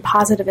philosophy and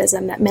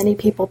positivism that many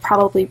people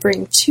probably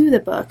bring to the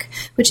book,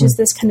 which is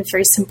this kind of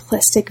very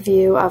simplistic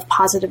view of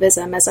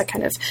positivism as a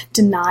kind of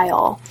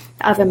denial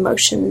of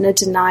emotion, a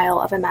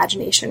denial of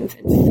imagination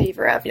in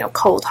favor of,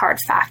 cold, hard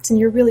facts. And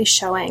you're really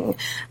showing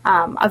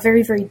a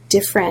very, very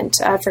different,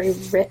 very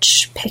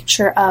rich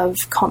picture of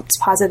Comte's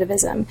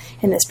positivism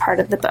in this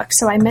part of the book.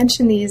 So I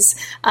mention these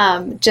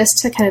just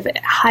to kind of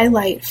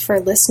highlight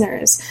for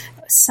listeners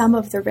some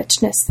of the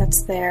richness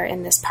that's there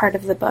in this part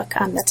of the book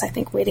that's, I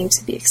think, waiting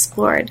to be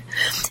explored.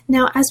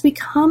 Now, as we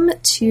come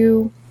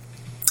to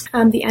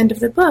the end of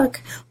the book,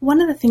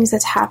 one of the things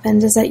that's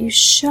happened is that you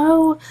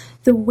show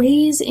the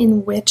ways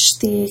in which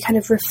the kind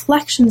of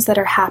reflections that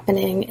are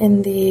happening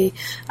in the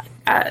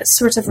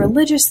sorts of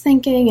religious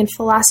thinking and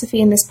philosophy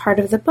in this part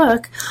of the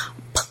book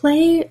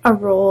play a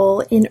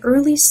role in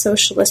early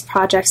socialist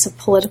projects of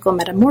political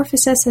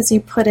metamorphosis, as you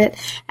put it,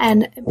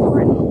 and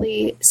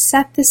importantly,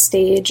 set the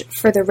stage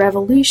for the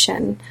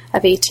revolution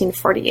of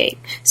 1848.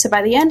 So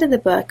by the end of the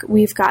book,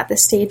 we've got the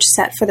stage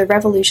set for the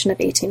revolution of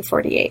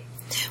 1848.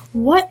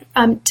 What,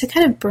 to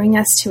kind of bring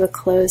us to a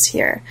close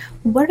here,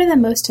 what are the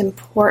most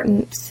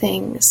important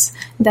things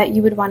that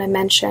you would want to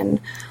mention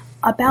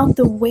about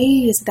the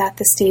ways that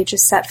the stage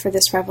is set for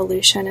this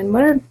revolution, and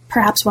what are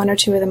perhaps one or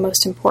two of the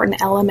most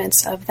important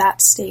elements of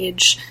that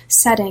stage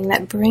setting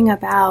that bring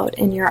about,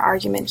 in your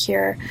argument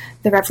here,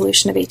 the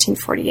revolution of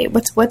 1848?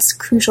 What's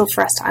crucial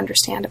for us to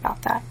understand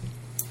about that?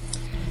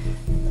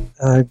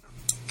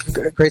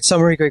 Great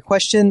summary, great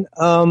question.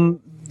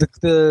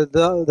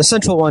 the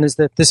central one is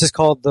that this is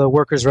called the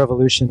Workers'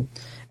 Revolution,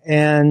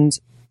 and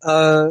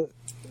a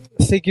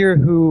figure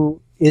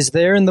who is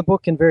there in the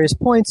book in various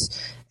points,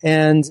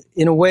 and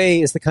in a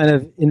way is the kind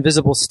of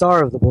invisible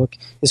star of the book,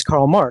 is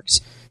Karl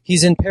Marx.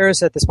 He's in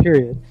Paris at this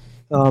period.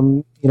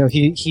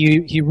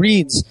 He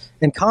reads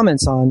and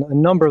comments on a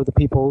number of the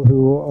people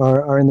who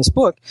are in this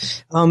book,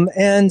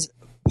 and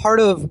part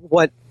of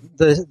what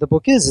the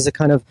book is a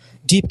kind of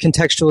deep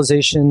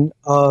contextualization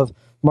of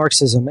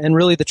Marxism, and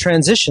really the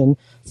transition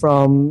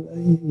from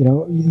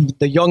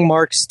the young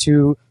Marx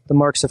to the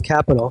Marx of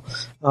Capital,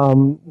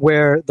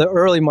 where the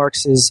early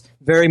Marx is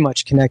very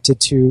much connected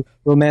to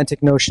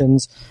romantic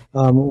notions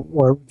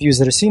or views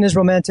that are seen as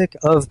romantic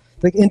of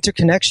the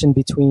interconnection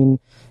between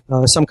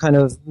some kind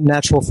of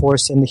natural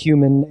force and the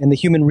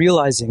human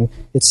realizing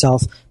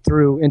itself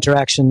through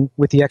interaction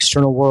with the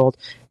external world,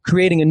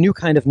 creating a new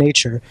kind of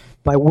nature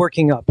by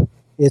working up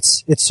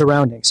its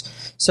surroundings.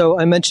 So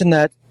I mentioned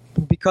that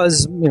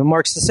because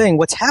Marx is saying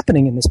what's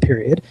happening in this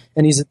period,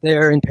 and he's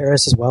there in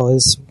Paris as well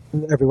as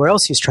everywhere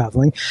else he's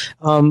traveling.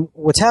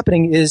 What's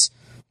happening is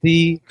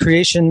the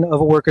creation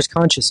of a workers'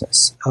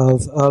 consciousness,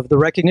 of the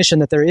recognition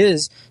that there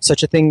is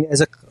such a thing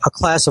as a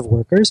class of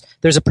workers.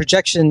 There's a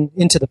projection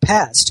into the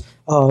past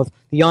of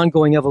the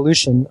ongoing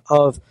evolution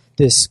of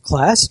this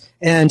class,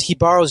 and he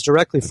borrows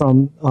directly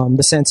from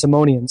the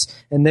Saint-Simonians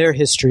and their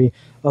history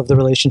of the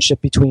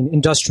relationship between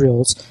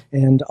industrials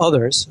and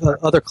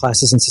other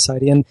classes in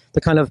society, and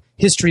the kind of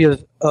history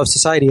of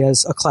society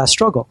as a class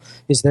struggle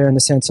is there in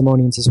the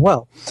Saint-Simonians as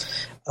well.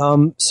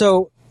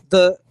 So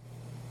the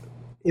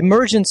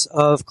emergence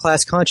of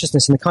class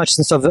consciousness and the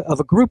consciousness of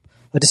a group,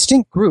 a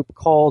distinct group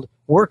called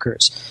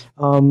workers,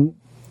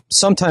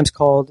 sometimes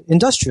called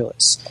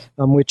industrialists,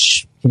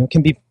 which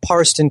can be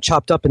parsed and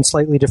chopped up in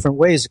slightly different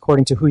ways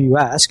according to who you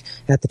ask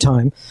at the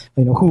time.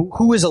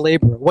 Who is a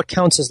laborer? What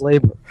counts as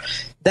labor?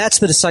 That's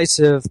the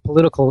decisive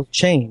political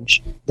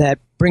change that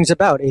brings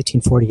about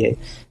 1848,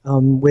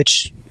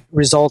 which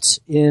results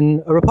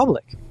in a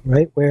republic,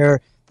 right,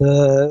 where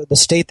the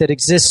state that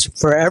exists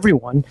for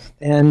everyone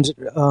and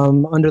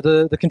under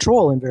the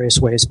control in various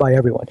ways by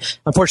everyone.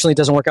 Unfortunately, it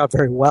doesn't work out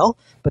very well,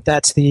 but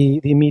that's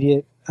the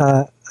immediate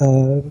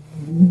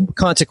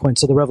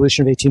consequence of the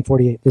revolution of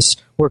 1848, this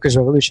workers'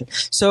 revolution.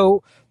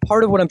 So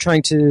part of what I'm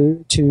trying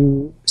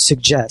to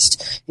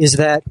suggest is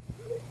that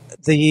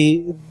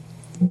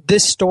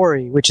this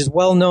story, which is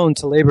well known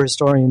to labor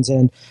historians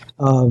and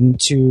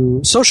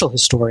to social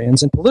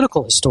historians and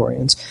political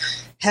historians,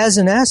 has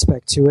an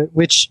aspect to it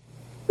which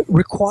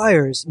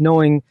requires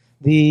knowing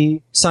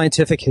the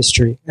scientific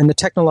history and the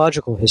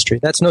technological history.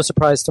 That's no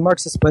surprise to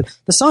Marxists, but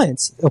the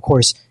science, of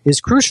course, is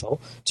crucial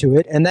to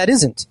it, and that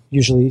isn't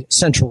usually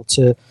central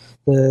to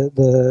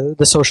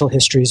the social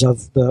histories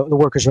of the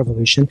workers'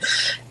 revolution.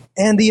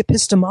 And the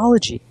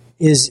epistemology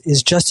is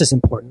just as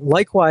important.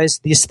 Likewise,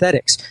 the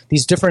aesthetics,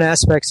 these different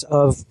aspects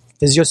of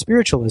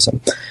physio-spiritualism,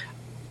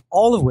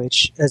 all of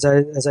which, as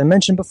I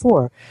mentioned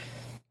before,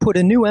 put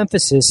a new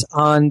emphasis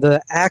on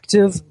the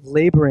active,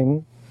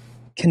 laboring,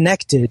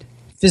 connected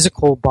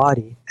physical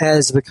body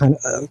as the kind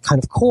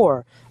of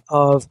core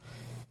of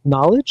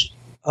knowledge,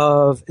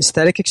 of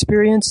aesthetic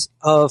experience,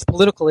 of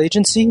political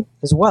agency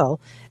as well,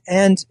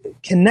 and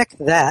connect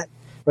that,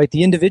 right,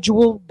 the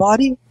individual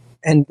body,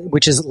 and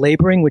which is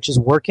laboring, which is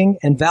working,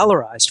 and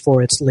valorized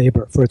for its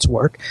labor, for its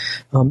work,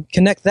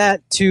 connect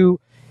that to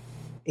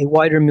a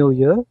wider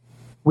milieu,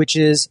 which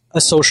is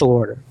a social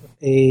order,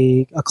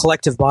 a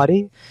collective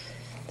body.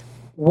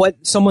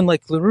 What someone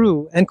like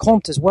Leroux and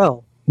Comte as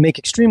well make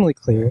extremely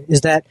clear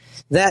is that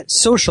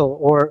social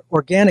or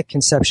organic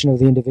conception of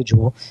the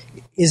individual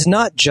is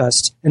not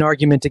just an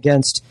argument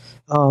against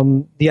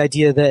the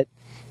idea that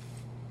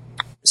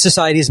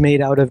society is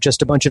made out of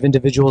just a bunch of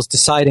individuals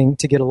deciding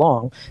to get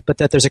along, but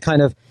that there's a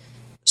kind of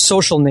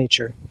social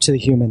nature to the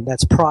human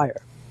that's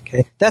prior.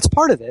 Okay, that's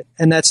part of it,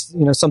 and that's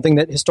something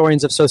that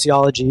historians of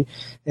sociology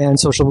and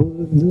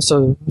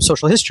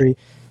social history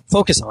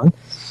focus on.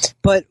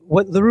 But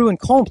what Leroux and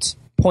Comte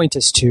point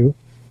us to,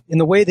 in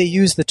the way they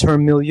use the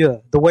term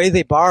milieu, the way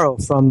they borrow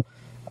from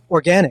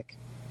organic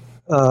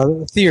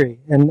theory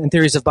and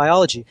theories of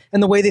biology,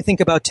 and the way they think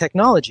about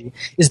technology,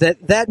 is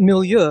that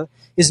milieu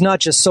is not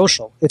just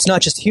social, it's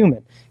not just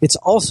human, it's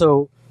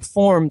also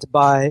formed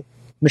by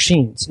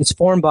machines. It's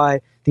formed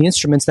by the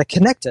instruments that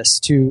connect us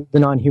to the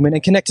non-human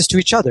and connect us to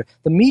each other.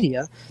 The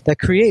media that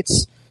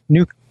creates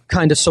new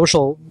kind of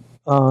social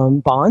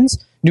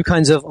bonds, new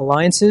kinds of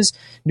alliances,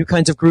 new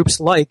kinds of groups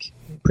like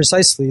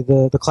precisely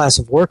the class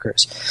of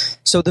workers.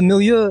 So the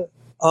milieu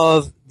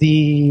of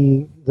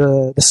the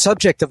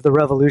subject of the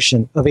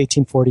revolution of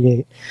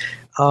 1848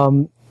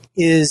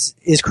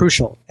 is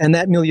crucial. And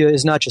that milieu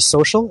is not just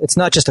social, it's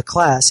not just a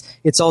class,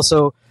 it's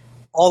also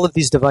all of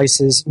these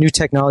devices, new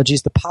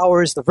technologies, the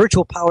powers, the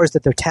virtual powers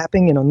that they're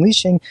tapping and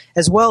unleashing,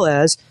 as well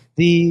as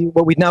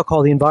what we'd now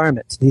call the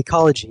environment, the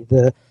ecology,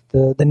 the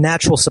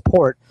natural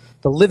support,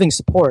 the living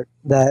support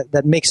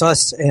that makes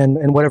us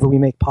and whatever we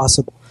make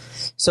possible.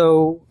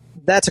 So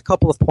that's a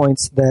couple of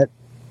points that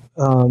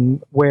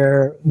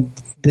where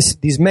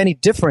these many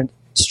different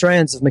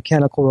strands of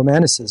mechanical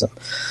romanticism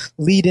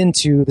lead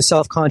into the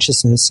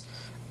self-consciousness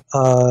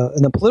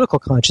and the political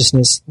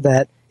consciousness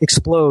that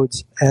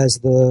explodes as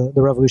the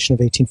Revolution of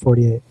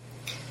 1848.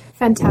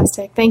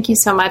 Fantastic. Thank you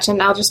so much.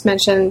 And I'll just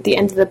mention the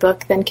end of the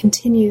book then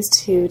continues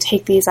to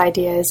take these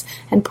ideas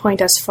and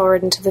point us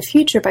forward into the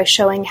future by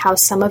showing how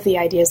some of the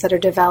ideas that are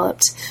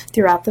developed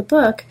throughout the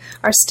book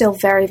are still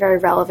very, very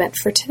relevant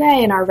for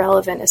today and are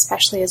relevant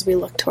especially as we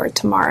look toward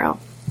tomorrow.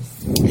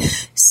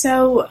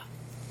 So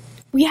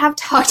we have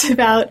talked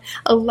about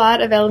a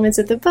lot of elements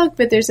of the book,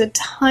 but there's a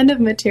ton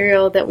of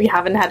material that we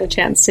haven't had a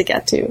chance to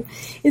get to.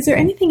 Is there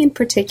anything in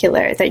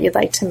particular that you'd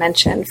like to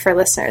mention for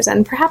listeners,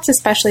 and perhaps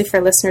especially for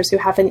listeners who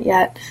haven't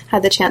yet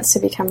had the chance to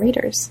become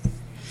readers?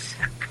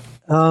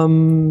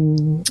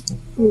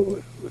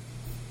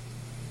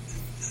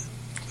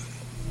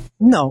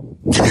 No.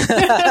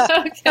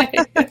 Okay.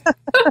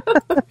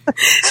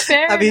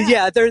 Fair enough.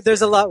 Yeah,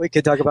 there's a lot we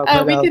could talk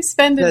about. We could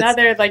spend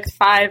another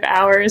 5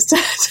 hours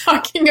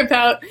talking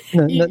about...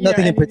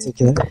 nothing in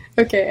particular.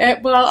 Okay.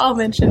 Well, I'll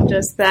mention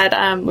just that,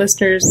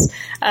 listeners,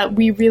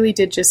 we really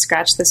did just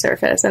scratch the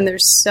surface, and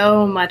there's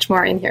so much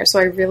more in here. So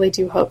I really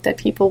do hope that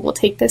people will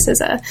take this as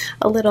a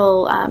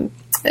little...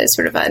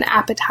 sort of an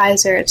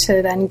appetizer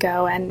to then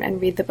go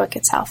and read the book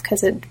itself,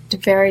 because it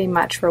very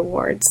much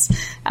rewards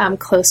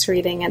close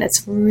reading, and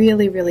it's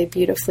really, really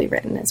beautifully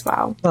written as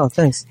well. Oh,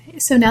 thanks.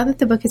 So now that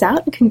the book is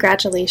out,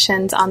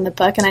 congratulations on the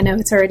book, and I know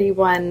it's already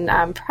won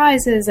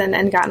prizes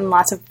and gotten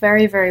lots of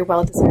very, very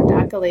well-deserved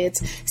accolades.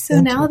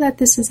 So now that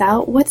this is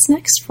out, what's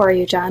next for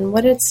you, John?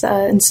 What is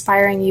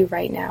inspiring you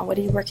right now? What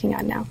are you working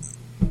on now?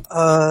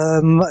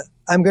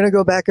 I'm going to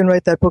go back and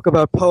write that book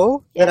about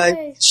Poe that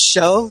I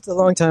shelved a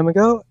long time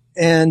ago,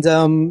 and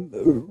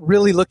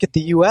really look at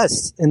the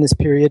U.S. in this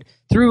period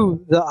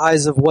through the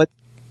eyes of what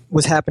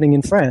was happening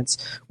in France,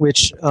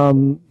 which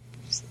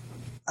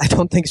I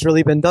don't think has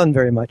really been done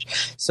very much.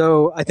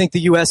 So I think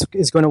the U.S.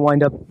 is going to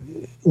wind up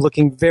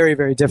looking very,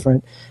 very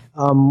different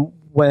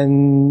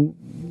when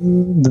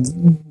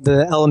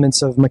the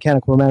elements of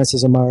mechanical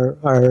romanticism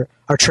are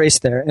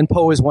traced there. And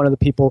Poe is one of the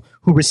people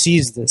who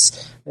receives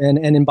this and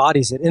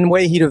embodies it. In a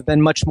way, he'd have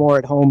been much more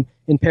at home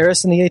in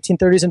Paris in the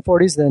 1830s and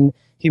 40s than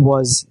he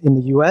was in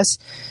the U.S.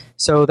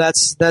 So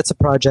that's a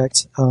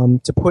project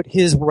to put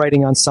his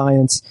writing on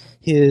science,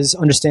 his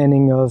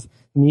understanding of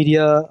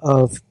media,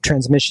 of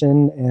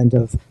transmission, and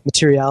of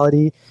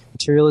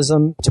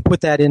materialism, to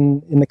put that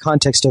in the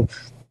context of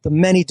the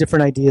many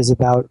different ideas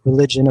about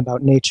religion,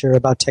 about nature,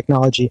 about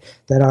technology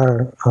that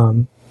are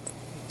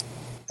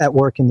at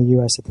work in the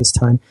U.S. at this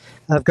time.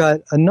 I've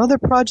got another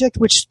project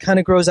which kind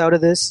of grows out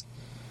of this,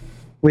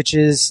 which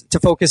is to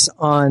focus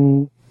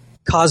on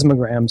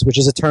cosmograms, which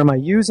is a term I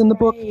use in the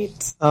book,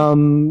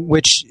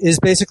 which is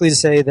basically to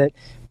say that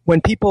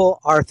when people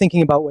are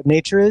thinking about what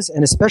nature is,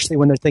 and especially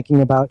when they're thinking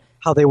about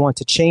how they want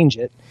to change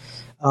it,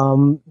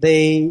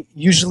 they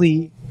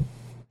usually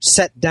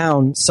set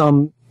down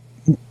some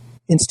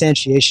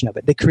instantiation of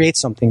it. They create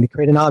something. They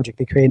create an object.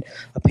 They create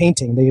a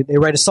painting. They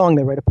write a song.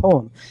 They write a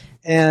poem.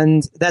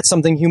 And that's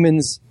something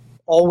humans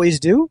always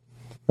do,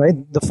 right?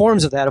 The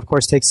forms of that, of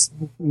course, takes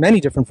many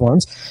different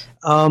forms.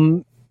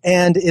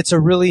 And it's a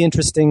really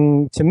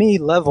interesting, to me,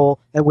 level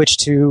at which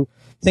to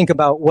think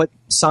about what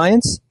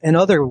science and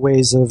other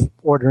ways of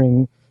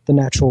ordering the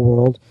natural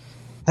world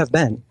have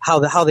been,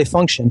 how they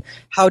function.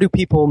 How do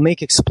people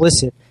make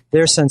explicit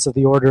their sense of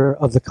the order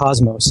of the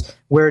cosmos?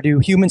 Where do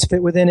humans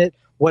fit within it?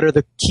 What are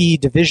the key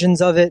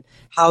divisions of it?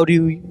 How do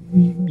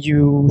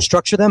you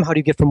structure them? How do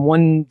you get from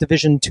one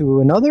division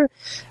to another?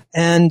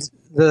 And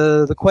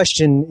the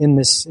question in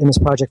this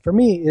project for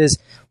me is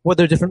what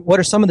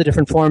are some of the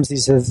different forms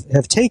these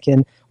have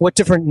taken? What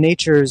different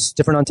natures,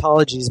 different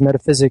ontologies,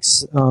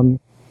 metaphysics,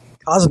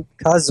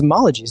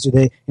 cosmologies do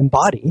they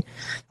embody?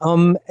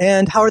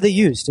 And how are they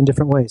used in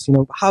different ways?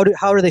 How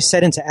are they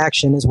set into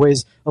action as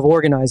ways of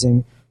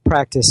organizing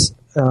practice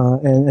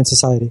and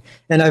society?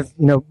 And I've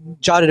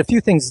jotted a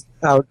few things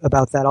out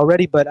about that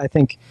already, but I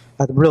think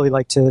I'd really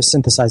like to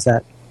synthesize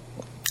that.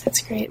 That's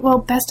great. Well,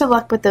 best of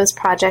luck with those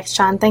projects,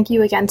 John. Thank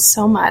you again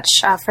so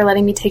much for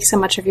letting me take so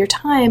much of your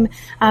time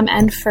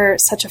and for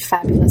such a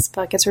fabulous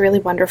book. It's really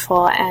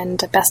wonderful,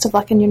 and best of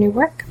luck in your new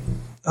work.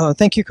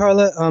 Thank you,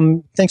 Carla.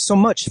 Thanks so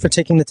much for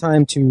taking the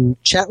time to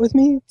chat with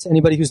me. To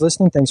anybody who's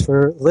listening, thanks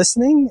for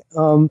listening,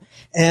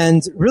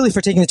 and really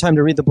for taking the time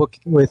to read the book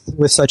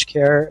with such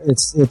care.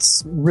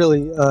 It's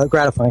really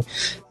gratifying,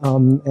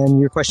 and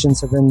your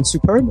questions have been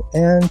superb,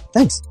 and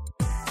thanks.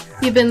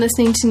 You've been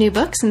listening to New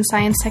Books in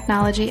Science,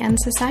 Technology, and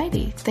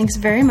Society. Thanks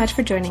very much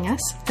for joining us,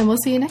 and we'll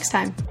see you next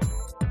time.